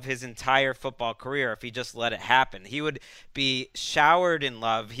highlight of his entire football career if he just let it happen. He would be showered in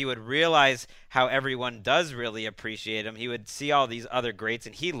love. He would realize how everyone does really appreciate him. He would see all these other greats,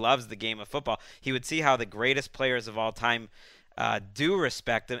 and he loves the game of football. He would see how the greatest players of all time do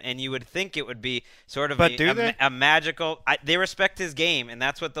respect him, and you would think it would be sort of a magical. They respect his game, and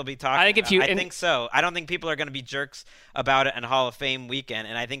that's what they'll be talking about. I think so. I don't think people are going to be jerks about it on Hall of Fame weekend,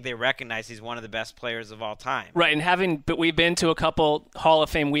 and I think they recognize he's one of the best players of all time. Right, and we've been to a couple Hall of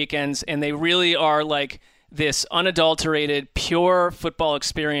Fame weekends, and they really are like this unadulterated, pure football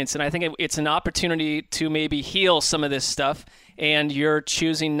experience, and I think it's an opportunity to maybe heal some of this stuff and you're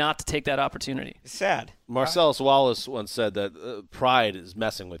choosing not to take that opportunity. It's sad. Marcellus Wallace once said that pride is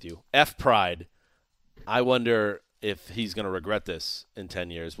messing with you. F pride. I wonder if he's going to regret this in 10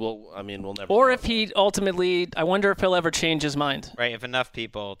 years. Well, I mean, we'll never. Or know. if he ultimately, I wonder if he'll ever change his mind. Right, if enough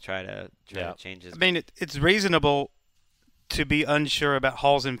people try to change his I mean, it's reasonable to be unsure about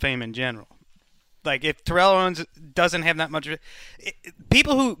Halls of Fame in general. Like, if Terrell Owens doesn't have that much of it,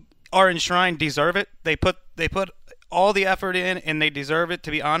 people who are enshrined deserve it. They put all the effort in, and they deserve it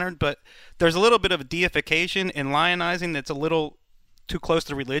to be honored. But there's a little bit of deification and lionizing that's a little too close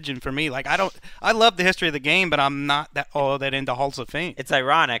to religion for me. Like, I love the history of the game, but I'm not all that into Halls of Fame. It's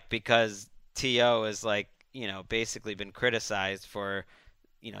ironic because T.O. is basically been criticized for,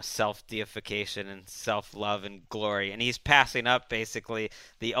 self-deification and self-love and glory. And he's passing up basically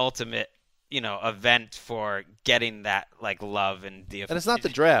the ultimate, event for getting that, love and deification. And it's not the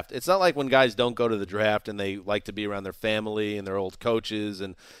draft. It's not like when guys don't go to the draft and they like to be around their family and their old coaches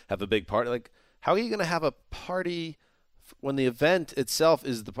and have a big party. Like, how are you going to have a party when the event itself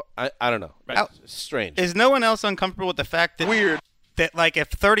is I don't know. Right. It's strange. Is no one else uncomfortable with the fact that if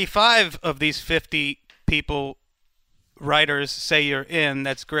 35 of these 50 people, writers, say you're in,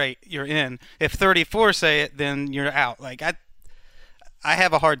 that's great, you're in. If 34 say it, then you're out. Like, I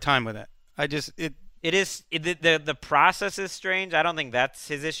have a hard time with that. The process is strange. I don't think that's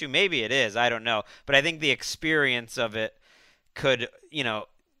his issue. Maybe it is. I don't know. But I think the experience of it could,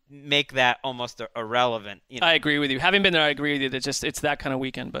 make that almost irrelevant. I agree with you. Having been there, I agree with you. That it's that kind of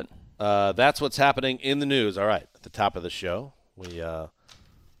weekend. But that's what's happening in the news. All right, at the top of the show, we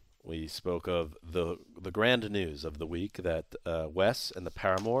spoke of the grand news of the week that Wes and the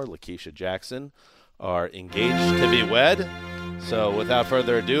paramour, Lakeisha Jackson, are engaged to be wed. So without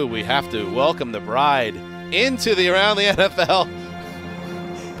further ado, we have to welcome the bride into the Around the NFL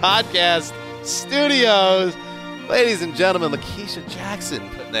podcast studios. Ladies and gentlemen, Lakeisha Jackson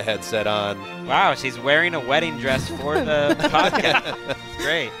putting the headset on. Wow, she's wearing a wedding dress for the podcast. It's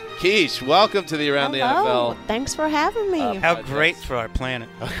great. Keish, welcome to the Around the NFL. Thanks for having me. How great for our planet.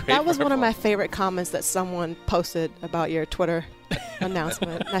 That was one of my favorite comments that someone posted about your Twitter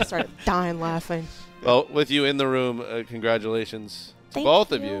announcement, and I started dying laughing. Well, with you in the room, congratulations to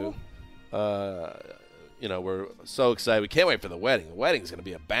both of you. We're so excited. We can't wait for the wedding. The wedding's going to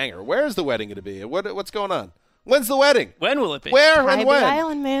be a banger. Where is the wedding going to be? What's going on? When's the wedding? When will it be? Where and Tybee when?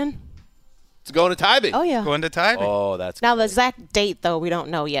 Island, man. It's going to Tybee. Oh, yeah. Going to Tybee. Oh, that's Now, the exact date, though, we don't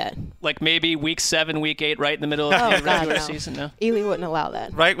know yet. Like maybe week 7, week 8, right in the middle of the regular season. No, Ely wouldn't allow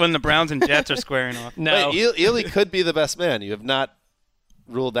that. Right when the Browns and Jets are squaring off. No. Wait, Ely could be the best man. You have not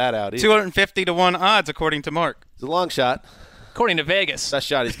ruled that out either. 250 to 1 odds, according to Mark. It's a long shot. According to Vegas. Best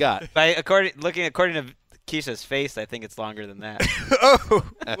shot he's got. According to Keisha's face, I think it's longer than that. Oh,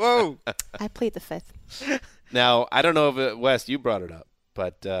 whoa. I plead the fifth. Now, I don't know if Wes, you brought it up,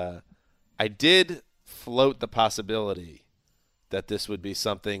 but I did float the possibility that this would be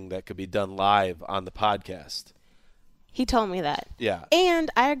something that could be done live on the podcast. He told me that. Yeah. And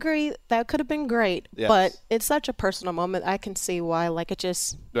I agree that could have been great, Yes. but it's such a personal moment. I can see why, it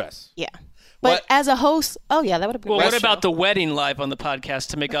just, Yes. yeah. But What- as a host, oh, yeah, that would have been Well, great. what about the wedding live on the podcast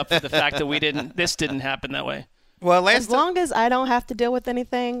to make up for the fact that this didn't happen that way? Well, As long as I don't have to deal with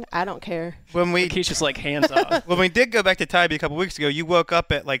anything, I don't care. Keisha's like hands off. When we did go back to Tybee a couple weeks ago, you woke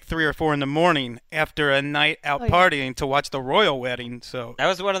up at 3 or 4 in the morning after a night out partying to watch the royal wedding. So that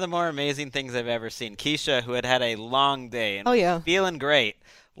was one of the more amazing things I've ever seen. Keisha, who had had a long day and feeling great,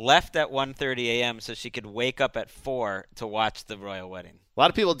 left at 1:30 a.m. so she could wake up at 4 to watch the royal wedding. A lot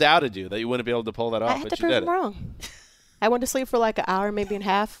of people doubted you that you wouldn't be able to pull that off, I had but to you prove did them it. wrong. I went to sleep for an hour, maybe and a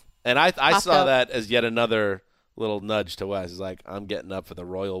half. And I Popped saw up. that as yet another little nudge to Wes. It's like, I'm getting up for the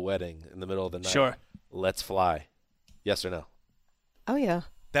royal wedding in the middle of the night. Sure. Let's fly. Yes or no? Oh, yeah.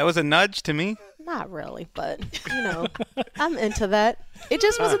 that was a nudge to me. Not really, but, I'm into that. It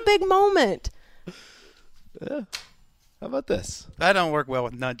just was a big moment. Yeah. How about this? I don't work well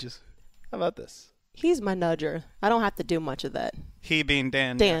with nudges. How about this? He's my nudger. I don't have to do much of that. He being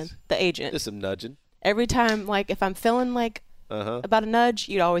Dan. Dan, yes. the agent. Just some nudging. Every time, if I'm feeling Uh-huh. about a nudge,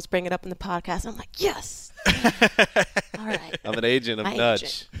 you'd always bring it up in the podcast. I'm like, yes. All right. I'm an agent of My nudge.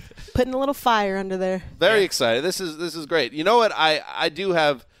 agent. Putting a little fire under there. Very excited. This is great. You know what? I do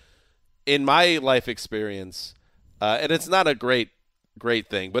have in my life experience, and it's not a great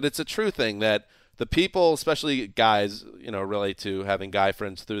thing, but it's a true thing that the people, especially guys, relate to having guy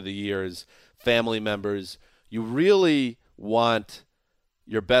friends through the years, family members. You really want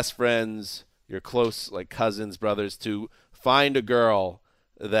your best friends, your close cousins, brothers, to find a girl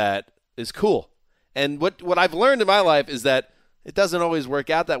that is cool. And what I've learned in my life is that it doesn't always work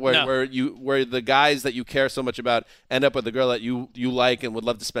out that way. No. Where the guys that you care so much about end up with a girl that you like and would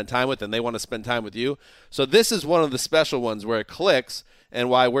love to spend time with, and they want to spend time with you. So this is one of the special ones where it clicks, and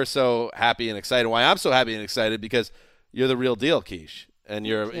why we're so happy and excited. Why I'm so happy and excited, because you're the real deal, Quiche, and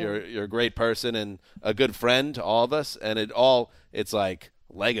you're a great person and a good friend to all of us, and it's like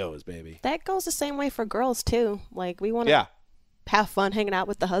Legos, baby. That goes the same way for girls too. Like we want to have fun hanging out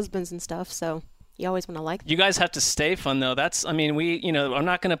with the husbands and stuff. So you always want to like them. You guys have to stay fun, though. I'm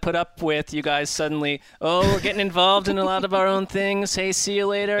not going to put up with you guys suddenly, we're getting involved in a lot of our own things. Hey, see you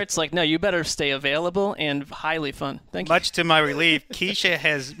later. It's like, no, you better stay available and highly fun. Thank you. Much to my relief, Keisha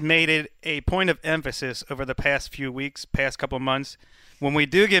has made it a point of emphasis over the past few weeks, past couple of months, when we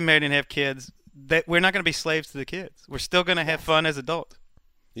do get married and have kids, that we're not going to be slaves to the kids. We're still going to have fun as adults.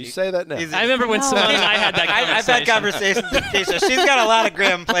 You say that now. I remember when Simone and I had that conversation. I've had conversations with Keisha. She's got a lot of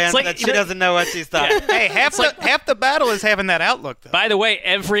grand plans that she doesn't know what she's thought. Hey, half the battle is having that outlook, though. By the way,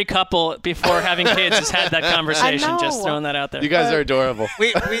 every couple before having kids has had that conversation. Just throwing that out there. You guys are adorable.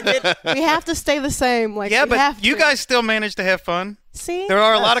 We did. We have to stay the same. Like but you guys still manage to have fun. See, there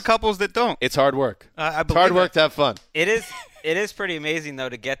are a lot of couples that don't. It's hard work. It's hard work to have fun. It is pretty amazing though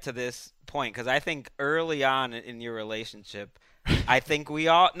to get to this point, because I think early on in your relationship, I think we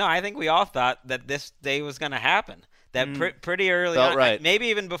all thought that this day was going to happen. That pretty early Felt on, right. maybe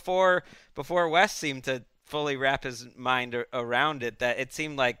even before Wes seemed to fully wrap his mind around it, that it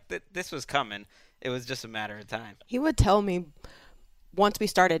seemed like this was coming. It was just a matter of time. He would tell me once we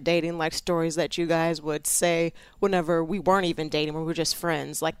started dating, like stories that you guys would say whenever we weren't even dating, we were just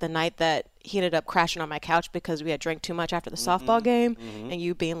friends. Like the night that he ended up crashing on my couch because we had drank too much after the softball game, and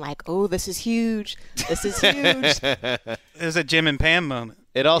you being like, "Oh, this is huge. This is huge." It was a Jim and Pam moment.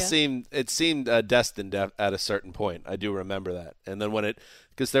 It all seemed destined at a certain point. I do remember that. And then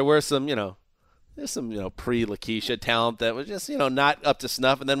because there were some, there's some, pre-Lakeisha talent that was just, not up to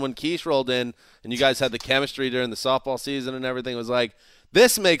snuff. And then when Quiche rolled in and you guys had the chemistry during the softball season and everything, it was like,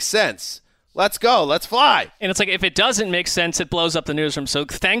 this makes sense. Let's go. Let's fly. And it's like, if it doesn't make sense, it blows up the newsroom. So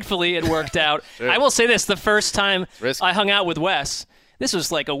thankfully it worked out. Sure. I will say this, the first time I hung out with Wes, this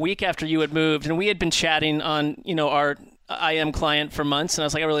was like a week after you had moved, and we had been chatting on, our IM client for months, and I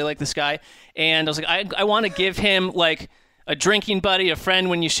was like, I really like this guy. And I was like, I want to give him like a drinking buddy, a friend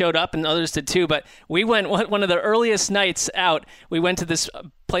when you showed up, and others did too. But we went one of the earliest nights out. We went to this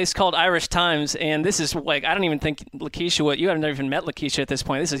place called Irish Times, and this is like, I don't even think Lakeisha you haven't even met Lakeisha at this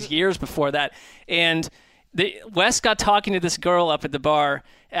point. This is years before that. And Wes got talking to this girl up at the bar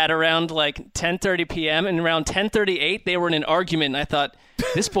at around like 10:30 p.m. and around 10:38 they were in an argument, and I thought,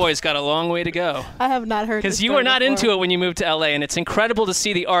 this boy's got a long way to go. I have not heard this because you were not into it when you moved to LA, and it's incredible to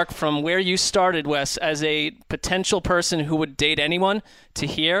see the arc from where you started, Wes, as a potential person who would date anyone to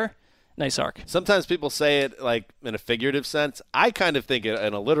here. Nice arc. Sometimes people say it like in a figurative sense. I kind of think it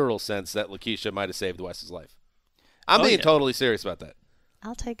in a literal sense that Lakeisha might have saved Wes's life. I'm being totally serious about that.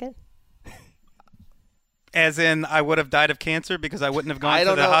 I'll take it. As in, I would have died of cancer because I wouldn't have gone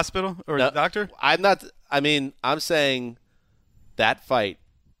to the hospital or the doctor? I'm saying that fight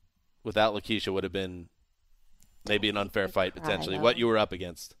without Lakeisha would have been maybe an unfair fight, potentially, what you were up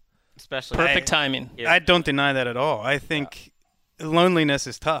against. Especially perfect timing. I don't deny that at all. I think loneliness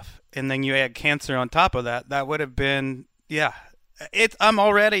is tough. And then you add cancer on top of that. That would have been, I'm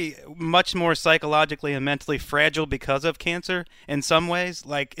already much more psychologically and mentally fragile because of cancer in some ways.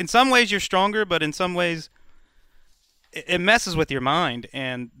 Like, in some ways you're stronger, but in some ways it messes with your mind.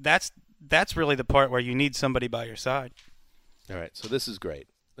 And that's really the part where you need somebody by your side. All right, so this is great.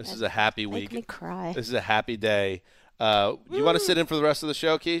 This is a happy week. Make me cry. This is a happy day. You want to sit in for the rest of the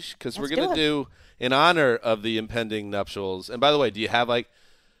show, Quiche? Because we're going to do, in honor of the impending nuptials. And by the way, do you have a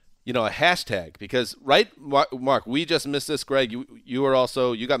hashtag? Because, right, Mark, we just missed this. Greg, you were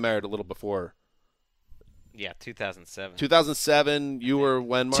also, you got married a little before. Yeah, 2007. 2007, you were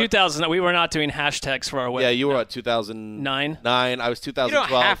when, Mark? 2000, we were not doing hashtags for our wedding. Yeah, you were at 2009. I was 2012.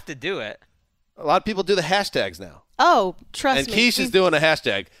 You don't have to do it. A lot of people do the hashtags now. Oh, trust me. And Quiche is doing a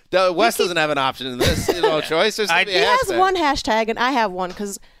hashtag. Wes doesn't have an option in this choice. There's he has one hashtag, and I have one,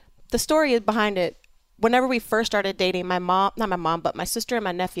 because the story is behind it. Whenever we first started dating, not my mom, but my sister and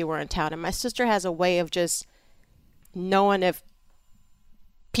my nephew were in town, and my sister has a way of just knowing if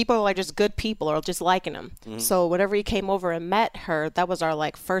people are just good people or just liking them. Mm-hmm. So whenever he came over and met her, that was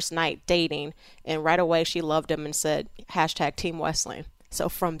our first night dating, and right away she loved him and said hashtag Team Wesleyan. So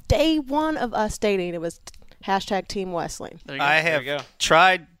from day one of us dating, it was hashtag Team Wesleyan. I have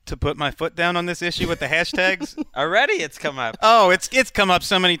tried to put my foot down on this issue with the hashtags. Already it's come up. Oh, it's come up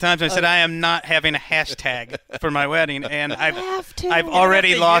so many times. I said I am not having a hashtag for my wedding, and I've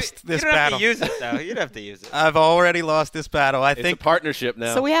already lost this battle. You don't have to use it, though. You don't have to use it. I've already lost this battle. I It's think a partnership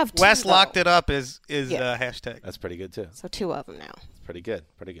now. So we have two, Wes though. locked it up as hashtag. That's pretty good, too. So 2 of them now. It's pretty good.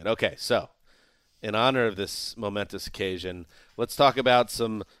 Pretty good. Okay, so in honor of this momentous occasion, let's talk about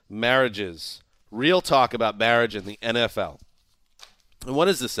some marriages. Real talk about marriage in the NFL. And what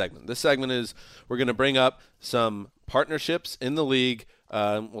is this segment? This segment is we're going to bring up some partnerships in the league.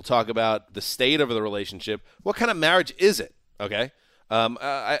 We'll talk about the state of the relationship. What kind of marriage is it? Okay.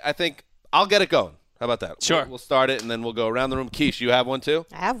 I think I'll get it going. How about that? Sure. We'll start it, and then we'll go around the room. Keish, you have one too?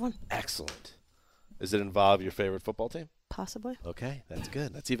 I have one. Excellent. Does it involve your favorite football team? Possibly. Okay, that's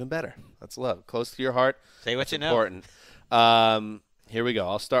good. That's even better. That's love. Close to your heart. Say what That's you know. Important. Here we go.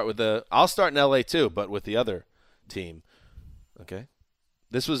 I'll start in LA too, but with the other team. Okay.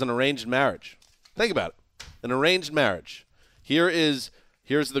 This was an arranged marriage. Think about it. An arranged marriage. Here's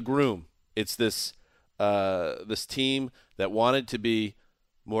the groom. It's this team that wanted to be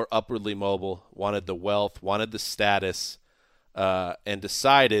more upwardly mobile, wanted the wealth, wanted the status, and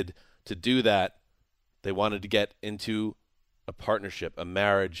decided to do that. They wanted to get into a partnership, a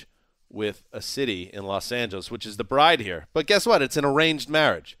marriage with a city in Los Angeles, which is the bride here. But guess what? It's an arranged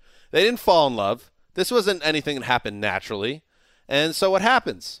marriage. They didn't fall in love. This wasn't anything that happened naturally. And so what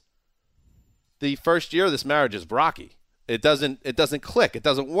happens? The first year of this marriage is rocky. It doesn't click. It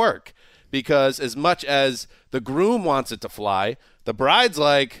doesn't work. Because as much as the groom wants it to fly, the bride's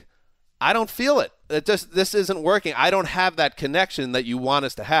like, I don't feel it. This isn't working. I don't have that connection that you want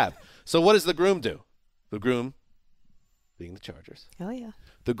us to have. So what does the groom do? The groom, being the Chargers. Oh, yeah.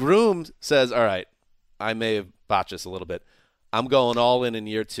 The groom says, all right, I may have botched this a little bit. I'm going all in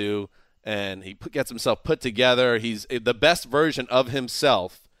year 2, and he gets himself put together. He's the best version of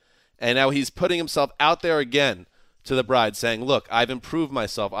himself, and now he's putting himself out there again to the bride saying, look, I've improved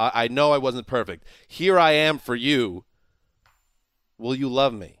myself. I know I wasn't perfect. Here I am for you. Will you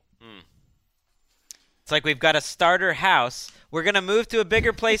love me? It's like we've got a starter house. We're going to move to a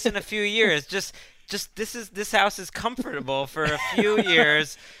bigger place in a few years. Just this house is comfortable for a few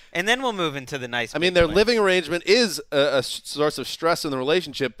years, and then we'll move into the nice. I mean, their living arrangement is a source of stress in the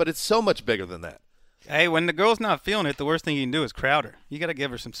relationship, but it's so much bigger than that. Hey, when the girl's not feeling it, the worst thing you can do is crowd her. You got to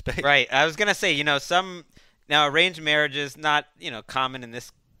give her some space. Right. I was gonna say, now arranged marriage is not common in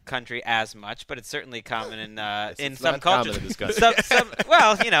this country as much, but it's certainly common in some cultures. In this country.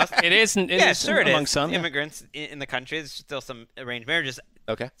 It isn't. It is sure it among is. some Immigrants in the country, there's still some arranged marriages.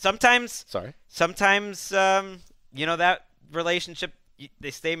 Okay. Sometimes that relationship,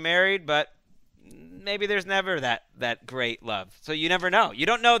 they stay married, but maybe there's never that great love. So you never know. You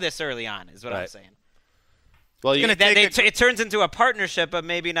don't know this early on, is what I'm saying. Well, it turns into a partnership, but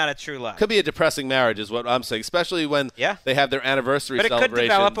maybe not a true love. Could be a depressing marriage, is what I'm saying, especially when they have their anniversary celebrations. But it could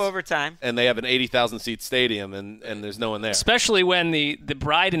develop over time. And they have an 80,000-seat stadium, and there's no one there. Especially when the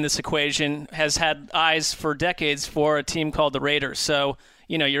bride in this equation has had eyes for decades for a team called the Raiders. So,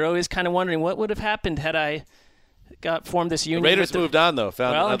 you're always kind of wondering what would have happened had I formed this union. The Raiders moved on, though.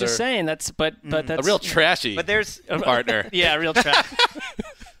 I'm just saying, that's that's a real trashy partner. Yeah, real trashy.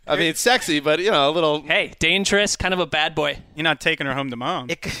 I mean, it's sexy, but, a little... Hey, dangerous, kind of a bad boy. You're not taking her home to mom.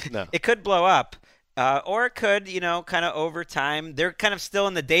 It could blow up. Or it could, kind of over time. They're kind of still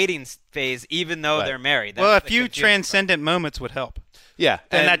in the dating phase, even though they're married. A few transcendent moments would help. Yeah.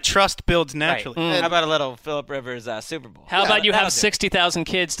 And that trust builds naturally. How about a little Phillip Rivers Super Bowl? How about you have 60,000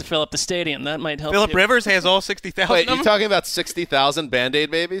 kids to fill up the stadium? That might help. Phillip Rivers has all 60,000 Wait, you talking about 60,000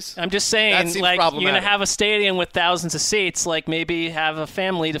 Band-Aid babies? I'm just saying, you're going to have a stadium with thousands of seats, maybe have a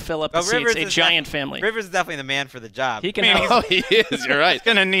family to fill up the seats, a giant family. Rivers is definitely the man for the job. He can help. Oh, he is. You're right. He's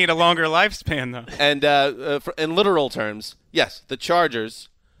going to need a longer lifespan, though. And in literal terms, yes, the Chargers,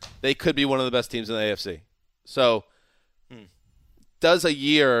 they could be one of the best teams in the AFC. So does a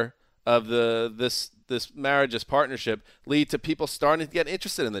year of this marriage, this partnership, lead to people starting to get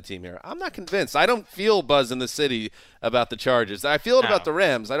interested in the team here? I'm not convinced. I don't feel buzz in the city about the Chargers. I feel it about the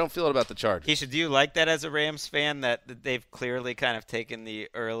Rams. I don't feel it about the Chargers. Keisha, do you like that as a Rams fan, that they've clearly kind of taken the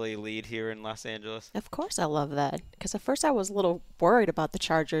early lead here in Los Angeles? Of course I love that, because at first I was a little worried about the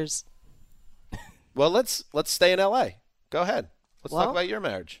Chargers. Well, let's stay in L.A. Go ahead. Let's talk about your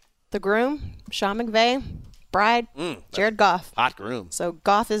marriage. The groom, Sean McVay, bride, Jared Goff. Hot groom. So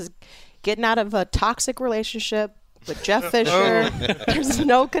Goff is getting out of a toxic relationship with Jeff Fisher. There's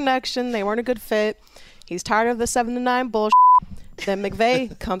no connection. They weren't a good fit. He's tired of the 7-9 bullshit. Then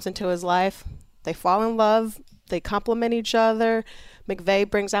McVay comes into his life. They fall in love. They compliment each other. McVay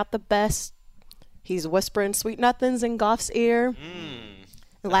brings out the best. He's whispering sweet nothings in Goff's ear.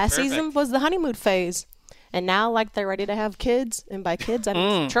 Last Perfect. season was the honeymoon phase. And now, like, they're ready to have kids. And by kids, I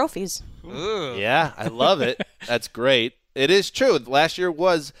mean trophies. Ooh. Yeah, I love it. That's great. It is true. Last year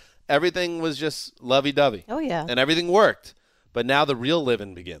everything was just lovey-dovey. Oh, yeah. And everything worked. But now the real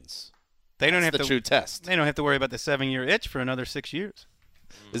living begins. They don't That's have the true test. They don't have to worry about the 7-year itch for another 6 years.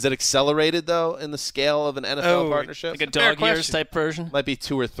 Is it accelerated, though, in the scale of an NFL partnership? Like a dog years type version? Might be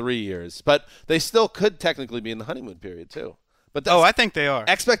 2 or 3 years. But they still could technically be in the honeymoon period, too. But I think they are.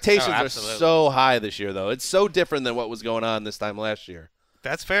 Expectations are absolutely. so high this year, though. It's so different than what was going on this time last year.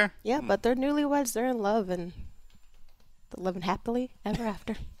 That's fair. Yeah, but they're newlyweds. They're in love and they're living happily ever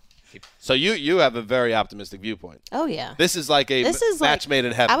after. So you have a very optimistic viewpoint. Oh, yeah. This is like a match made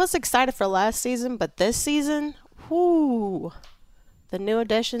in heaven. I was excited for last season, but this season, whoo, the new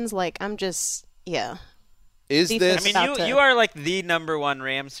additions, like, I'm just, yeah. Is Defense this? I mean, about to- you are like the number one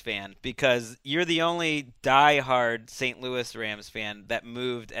Rams fan because you're the only die-hard St. Louis Rams fan that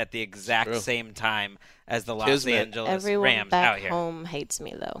moved at the exact True. same time as the Los Kismet. Angeles Everyone Rams back out here. home hates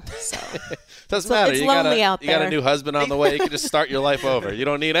me, though. So Doesn't So matter. it's You got lonely out you got a there. new husband on the way. You can just start your life over. You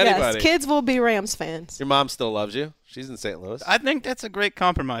don't need anybody. yes, kids will be Rams fans. Your mom still loves you. She's in St. Louis. I think that's a great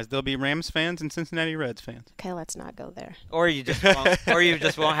compromise. There'll be Rams fans and Cincinnati Reds fans. Okay, let's not go there. Or you just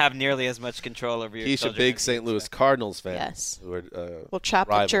won't have nearly as much control over your He's a children. big St. Louis Cardinals fan. Yes. Who are, We'll chop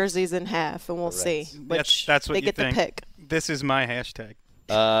the rivals. jerseys in half, and we'll see which That's what they you get think. to pick. This is my hashtag.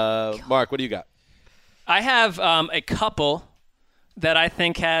 Mark, what do you got? I have a couple that I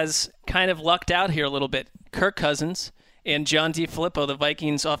think has kind of lucked out here a little bit. Kirk Cousins and John DeFilippo, the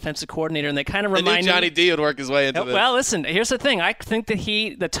Vikings offensive coordinator, and they kind of I remind knew Johnny me. D would work his way into this. Well, listen, here's the thing. I think that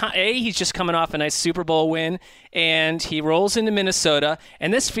he's just coming off a nice Super Bowl win, and he rolls into Minnesota,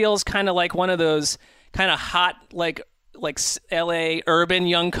 and this feels kind of like one of those kind of hot, like LA urban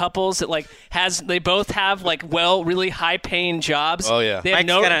young couples that they both have really high paying jobs. Oh, yeah. They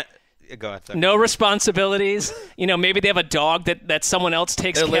have Go ahead, sorry. no responsibilities. Maybe they have a dog that someone else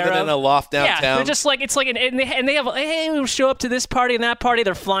takes They're care of. living in a loft Yeah, downtown. they're just and they have, hey, we show up to this party and that party.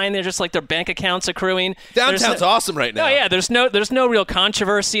 They're flying. They're just like their bank accounts accruing. Downtown's awesome right now. Oh yeah, there's no real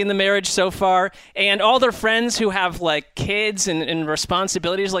controversy in the marriage so far, and all their friends who have kids and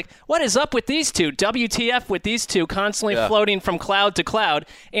responsibilities, what is up with these two? WTF with these two constantly floating from cloud to cloud?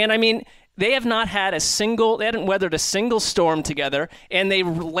 And I mean, they hadn't weathered a single storm together, and they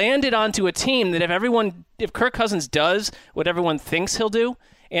landed onto a team that if Kirk Cousins does what everyone thinks he'll do,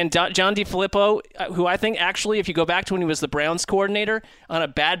 and John DeFilippo, who I think actually, if you go back to when he was the Browns coordinator on a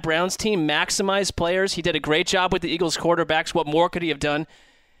bad Browns team, maximized players. He did a great job with the Eagles quarterbacks. What more could he have done?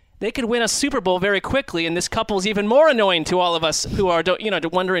 They could win a Super Bowl very quickly, and this couple's even more annoying to all of us who are,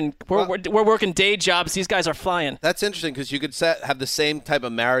 wondering, we're working day jobs. These guys are flying. That's interesting because you could have the same type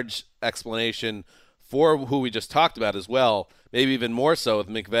of marriage explanation for who we just talked about as well, maybe even more so with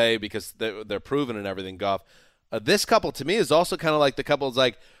McVay because they're proven and everything, Goff. This couple, to me, is also kind of like the couple's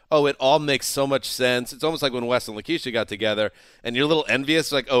it all makes so much sense. It's almost like when Wes and Lakeisha got together, and you're a little envious,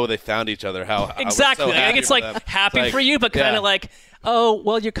 they found each other. Exactly. So happy it's for like them. happy It's for you, but kind of yeah. oh,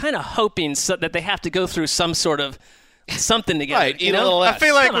 well, you're kind of hoping that they have to go through some sort of something together. Right, eat a little less. I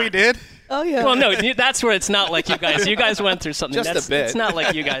feel like Come we on. did. Oh, yeah. Well, no, that's where it's not like you guys. You guys went through something. Just a bit. It's not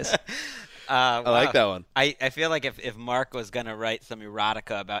like you guys. I like that one. I feel like if Mark was going to write some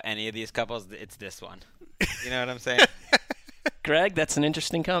erotica about any of these couples, it's this one. You know what I'm saying? Greg, that's an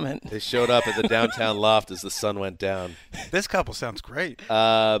interesting comment. They showed up at the downtown loft as the sun went down. This couple sounds great.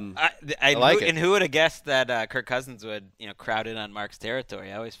 I like it. And who would have guessed that Kirk Cousins would, crowd in on Mark's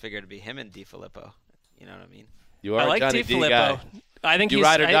territory? I always figured it'd be him and DeFilippo. You know what I mean? You are I like a Johnny D guy. DeFilippo. I think You he's,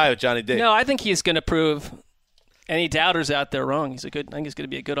 ride or die with Johnny D. No, I think he's going to prove any doubters out there wrong. I think he's going to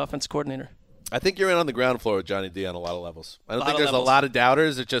be a good offense coordinator. I think you're in on the ground floor with Johnny D on a lot of levels. I don't think there's levels. a lot of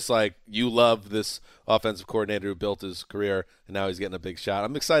doubters. It's just you love this offensive coordinator who built his career, and now he's getting a big shot.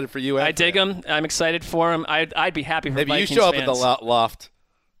 I'm excited for you. I dig him. I'm excited for him. I'd be happy for Maybe Vikings you show up fans. at the loft.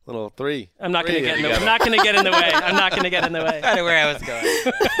 Little three. I'm not going to get in the way. together. I'm not going to get in the way. I'm not going to get in the way. I know where I was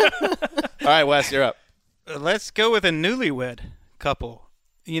going. All right, Wes, you're up. Let's go with a newlywed couple.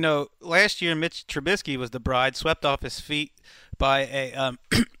 Last year Mitch Trubisky was the bride, swept off his feet by a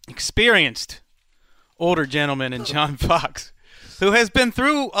experienced older gentleman in John Fox, who has been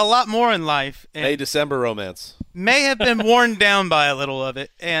through a lot more in life and May December romance. may have been worn down by a little of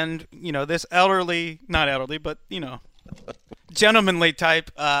it. And, this not elderly, but, gentlemanly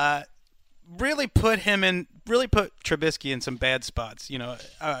type, really put Trubisky in some bad spots.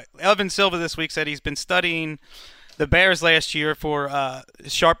 Elvin Silva this week said he's been studying the Bears last year for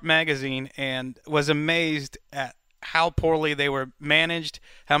Sharp Magazine and was amazed at how poorly they were managed,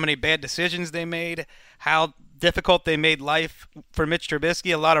 how many bad decisions they made, how difficult they made life for Mitch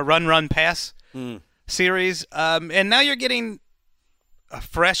Trubisky. A lot of run, pass series. And now you're getting a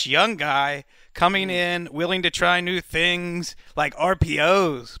fresh young guy coming in, willing to try new things like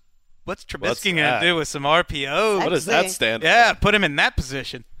RPOs. What's Trubisky going to do with some RPOs? What does that stand for? Yeah, put him in that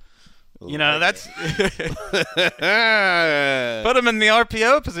position. You know, that's put him in the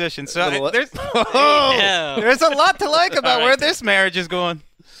RPO position. So there's a lot to like about where this marriage is going.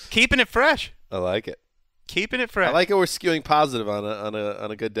 Keeping it fresh. I like it. Keeping it fresh. I like it. We're skewing positive on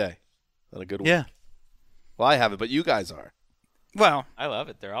a good day, on a good week. Yeah. Well, I haven't, but you guys are. Well, I love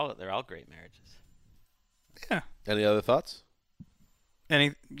it. They're all great marriages. Yeah. Any other thoughts?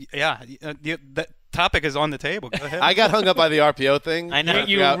 That topic is on the table. Go ahead. I got hung up by the RPO thing. I know. I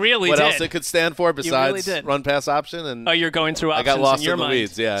You forgot really what did. else it could stand for besides really did. run pass option. And You're going through I options got lost in your the mind.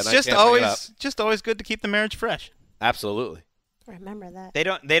 weeds. Yeah, It's and I can't bring it up. just always good to keep the marriage fresh. Absolutely. Remember that. They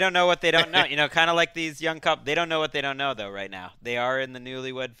don't know what they don't know. You know, kind of like these young couple. They don't know what they don't know though. Right now, they are in the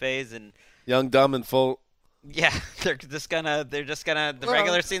newlywed phase, and Young, dumb, and full. yeah, they're just gonna. The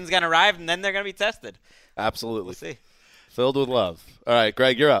regular season's gonna arrive, and then they're gonna be tested. Absolutely. We'll see. Filled with love. All right,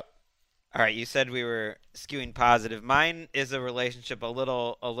 Greg, you're up. All right, you said we were skewing positive. Mine is a relationship a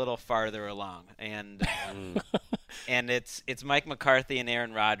little farther along, and and it's Mike McCarthy and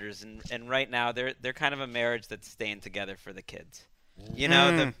Aaron Rodgers, and right now they're kind of a marriage that's staying together for the kids. You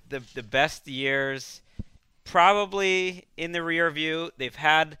know, the best years probably in the rear view. They've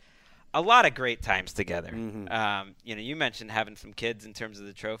had a lot of great times together. You know, you mentioned having some kids in terms of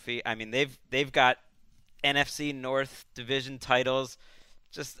the trophy. I mean, they've got NFC North division titles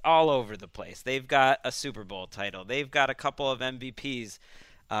just all over the place. They've got a Super Bowl title. They've got a couple of MVPs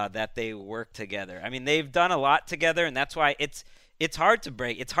that they work together. I mean, they've done a lot together, and that's why it's hard to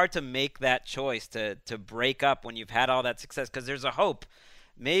break. It's hard to make that choice to break up when you've had all that success, because there's a hope.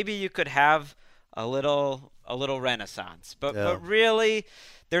 Maybe you could have a little renaissance, but really,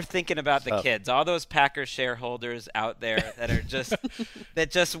 they're thinking about the kids. All those Packers shareholders out there that are just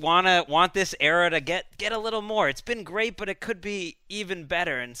that just want this era to get a little more. It's been great, but it could be even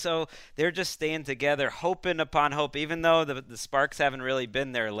better. And so they're just staying together, hoping upon hope, even though the sparks haven't really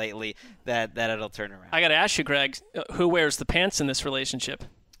been there lately, that it'll turn around. I got to ask you, Greg, who wears the pants in this relationship?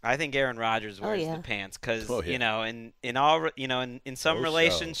 I think Aaron Rodgers wears the pants because you know, in some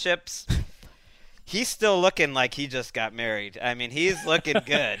relationships. He's still looking like he just got married. I mean, he's looking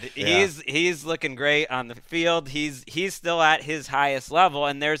good. He's looking great on the field. He's still at his highest level,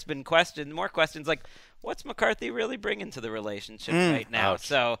 and there's been more questions like, what's McCarthy really bringing to the relationship right now? Ouch.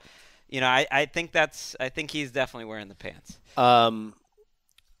 So, you know, I think he's definitely wearing the pants. I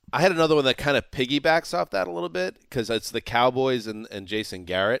had another one that kind of piggybacks off that a little bit because it's the Cowboys and Jason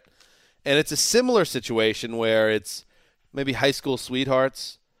Garrett, and it's a similar situation where it's maybe high school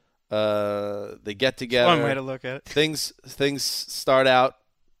sweethearts. They get together. One way to look at it. Things start out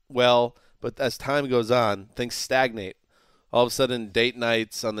well, but as time goes on, things stagnate. All of a sudden, date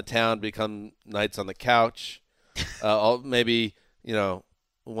nights on the town become nights on the couch. Maybe, you know,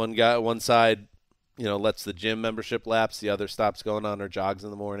 one side, you know, lets the gym membership lapse. The other stops going on or jogs in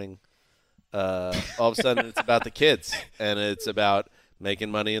the morning. All of a sudden, it's about the kids, and it's about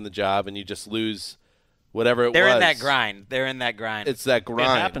making money in the job, and you just lose whatever it They're was. in that grind. They're in that grind. It's that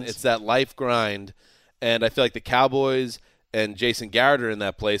grind. It's that life grind. And I feel like the Cowboys and Jason Garrett are in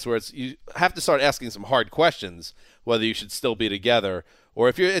that place where you have to start asking some hard questions whether you should still be together or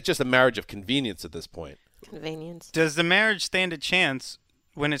if it's just a marriage of convenience at this point. Convenience. Does the marriage stand a chance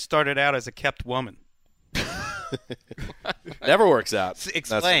when it started out as a kept woman? Never works out.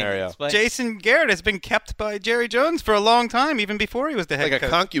 Explain. Jason Garrett has been kept by Jerry Jones for a long time, even before he was the head like coach.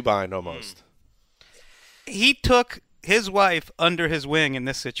 A concubine almost. He took his wife under his wing in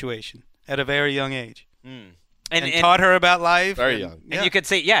this situation at a very young age. And taught her about life. Very young. And you could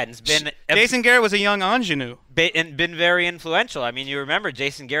say, it's been Jason Garrett was a young ingenue. And been very influential. I mean, you remember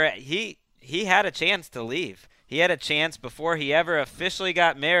Jason Garrett, he had a chance to leave. He had a chance before he ever officially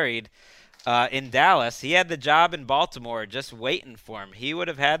got married in Dallas. He had the job in Baltimore just waiting for him. He would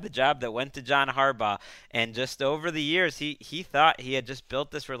have had the job that went to John Harbaugh. And just over the years, he thought he had just built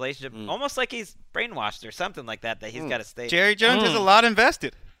this relationship, almost like he's brainwashed or something like that he's got to stay. Jerry Jones has a lot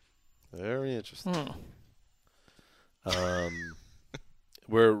invested. Very interesting.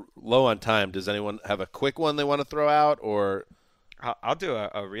 We're low on time. Does anyone have a quick one they want to throw out, or I'll do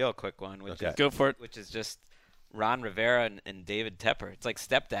a real quick one. Go for it. Which is just Ron Rivera and David Tepper. It's like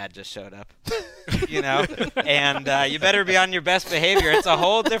stepdad just showed up, you know, and you better be on your best behavior. It's a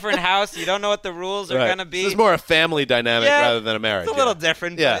whole different house. You don't know what the rules are going to be. This is more a family dynamic rather than a marriage. It's a little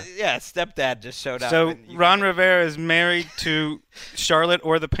different. Yeah. But stepdad just showed up. So Ron Rivera is married to Charlotte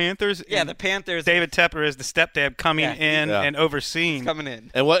or the Panthers. Yeah, the Panthers. David Tepper is the stepdad coming in and overseeing. He's coming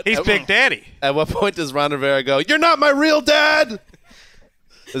in. And what? He's Big Daddy. At what point does Ron Rivera go, "You're not my real dad"?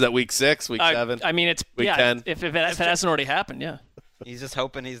 Is that week 6, week 7? I mean, it's week 10. If it hasn't already happened, yeah. He's just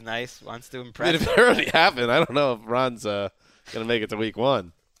hoping he's nice, wants to I mean, impress. if it already happened, I don't know if Ron's going to make it to week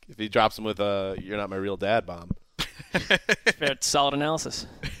 1. If he drops him with a "you're not my real dad" bomb. Fair, solid analysis.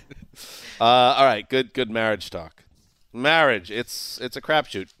 All right, good marriage talk. Marriage, it's a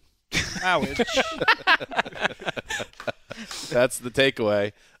crapshoot. That's the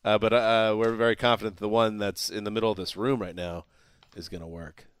takeaway. But we're very confident the one that's in the middle of this room right now is going to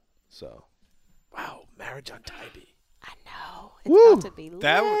work. So, wow, marriage on Tybee. I know. It's about to be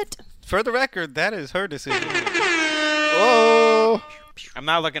lit. For the record, that is her decision. Oh. I'm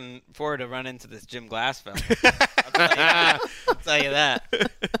not looking forward to run into this Jim Glass film. I'll tell you that.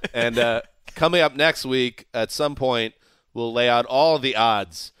 And coming up next week, at some point, we'll lay out all of the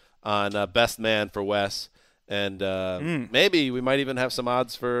odds on best man for Wes. And maybe we might even have some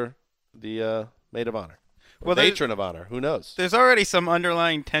odds for the maid of honor. Or matron of honor. Who knows? There's already some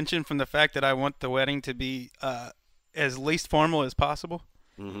underlying tension from the fact that I want the wedding to be as least formal as possible.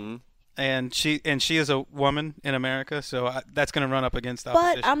 Mm-hmm. And she is a woman in America, so that's going to run up against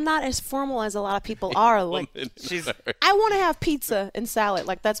opposition. But I'm not as formal as a lot of people are. Like, I want to have pizza and salad.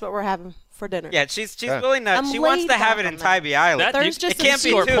 Like, that's what we're having for dinner. Yeah, she's willing to. She wants to have it in Tybee Island. It can't be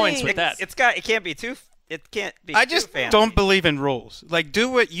score too. points with that. It can't be too. It can't be. I just fancy. don't believe in rules. Like, do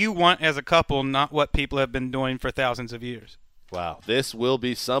what you want as a couple, not what people have been doing for thousands of years. Wow, this will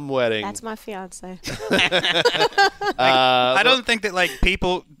be some wedding. That's my fiance. I don't think that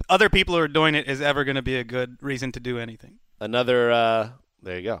other people who are doing it is ever going to be a good reason to do anything. There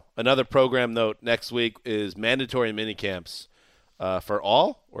you go. Another program note next week is mandatory mini camps for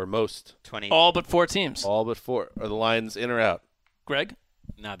all or most. 20. All but 4 teams. All but 4. Are the Lions in or out? Greg?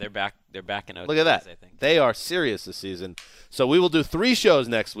 No, they're back. They're back in OTAs, Look at that. I think. They are serious this season. So we will do 3 shows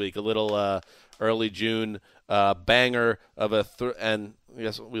next week. A little early June banger of and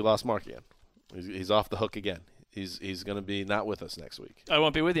yes, we lost Mark again. He's off the hook again. He's going to be not with us next week. I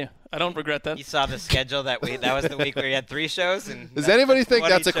won't be with you. I don't regret that. You saw the schedule that was the week where you had 3 shows. And Does anybody think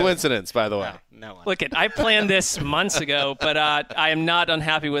that's a coincidence? By the way, no one. Look, I planned this months ago, but I am not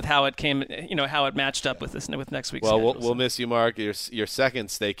unhappy with how it came. How it matched up with next week's. Well, schedule, we'll miss you, Mark. Your second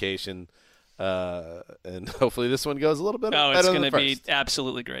staycation, and hopefully this one goes a little bit better than the first. Oh, it's going to be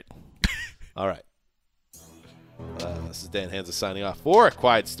absolutely great. All right. This is Dan Hansa signing off for A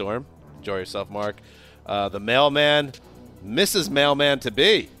Quiet Storm. Enjoy yourself, Mark. The mailman, Mrs. Mailman to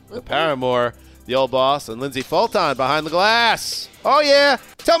be, the Paramore, the old boss, and Lindsay Fulton behind the glass. Oh, yeah.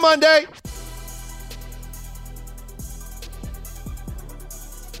 Till Monday.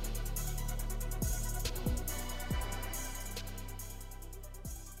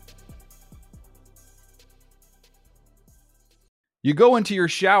 You go into your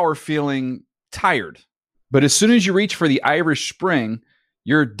shower feeling tired, but as soon as you reach for the Irish Spring,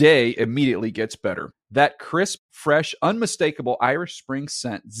 your day immediately gets better. That crisp, fresh, unmistakable Irish Spring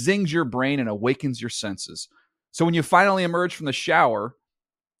scent zings your brain and awakens your senses. So when you finally emerge from the shower,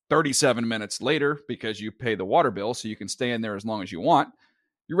 37 minutes later, because you pay the water bill so you can stay in there as long as you want,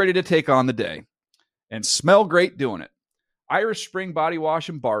 you're ready to take on the day and smell great doing it. Irish Spring Body Wash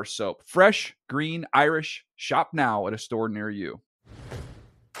and Bar Soap. Fresh, green, Irish. Shop now at a store near you.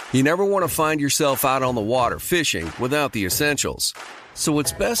 You never want to find yourself out on the water fishing without the essentials. So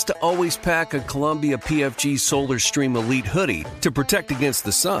it's best to always pack a Columbia PFG Solar Stream Elite hoodie to protect against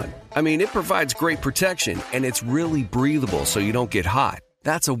the sun. I mean, it provides great protection and it's really breathable so you don't get hot.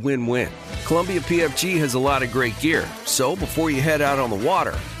 That's a win-win. Columbia PFG has a lot of great gear. So before you head out on the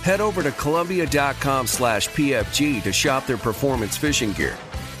water, head over to Columbia.com/PFG to shop their performance fishing gear.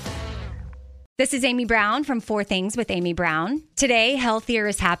 This is Amy Brown from 4 Things with Amy Brown. Today, healthier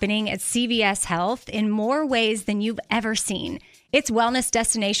is happening at CVS Health in more ways than you've ever seen. It's wellness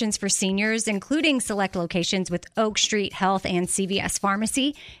destinations for seniors, including select locations with Oak Street Health and CVS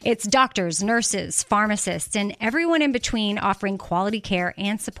Pharmacy. It's doctors, nurses, pharmacists, and everyone in between offering quality care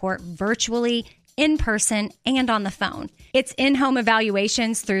and support virtually in person and on the phone. It's in-home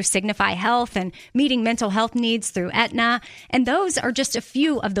evaluations through Signify Health and meeting mental health needs through Aetna. And those are just a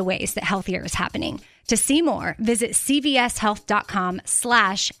few of the ways that Healthier is happening. To see more, visit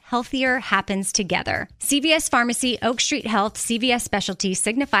cvshealth.com/healthier happens together. CVS Pharmacy, Oak Street Health, CVS Specialty,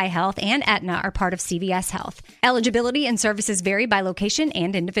 Signify Health, and Aetna are part of CVS Health. Eligibility and services vary by location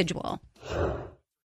and individual.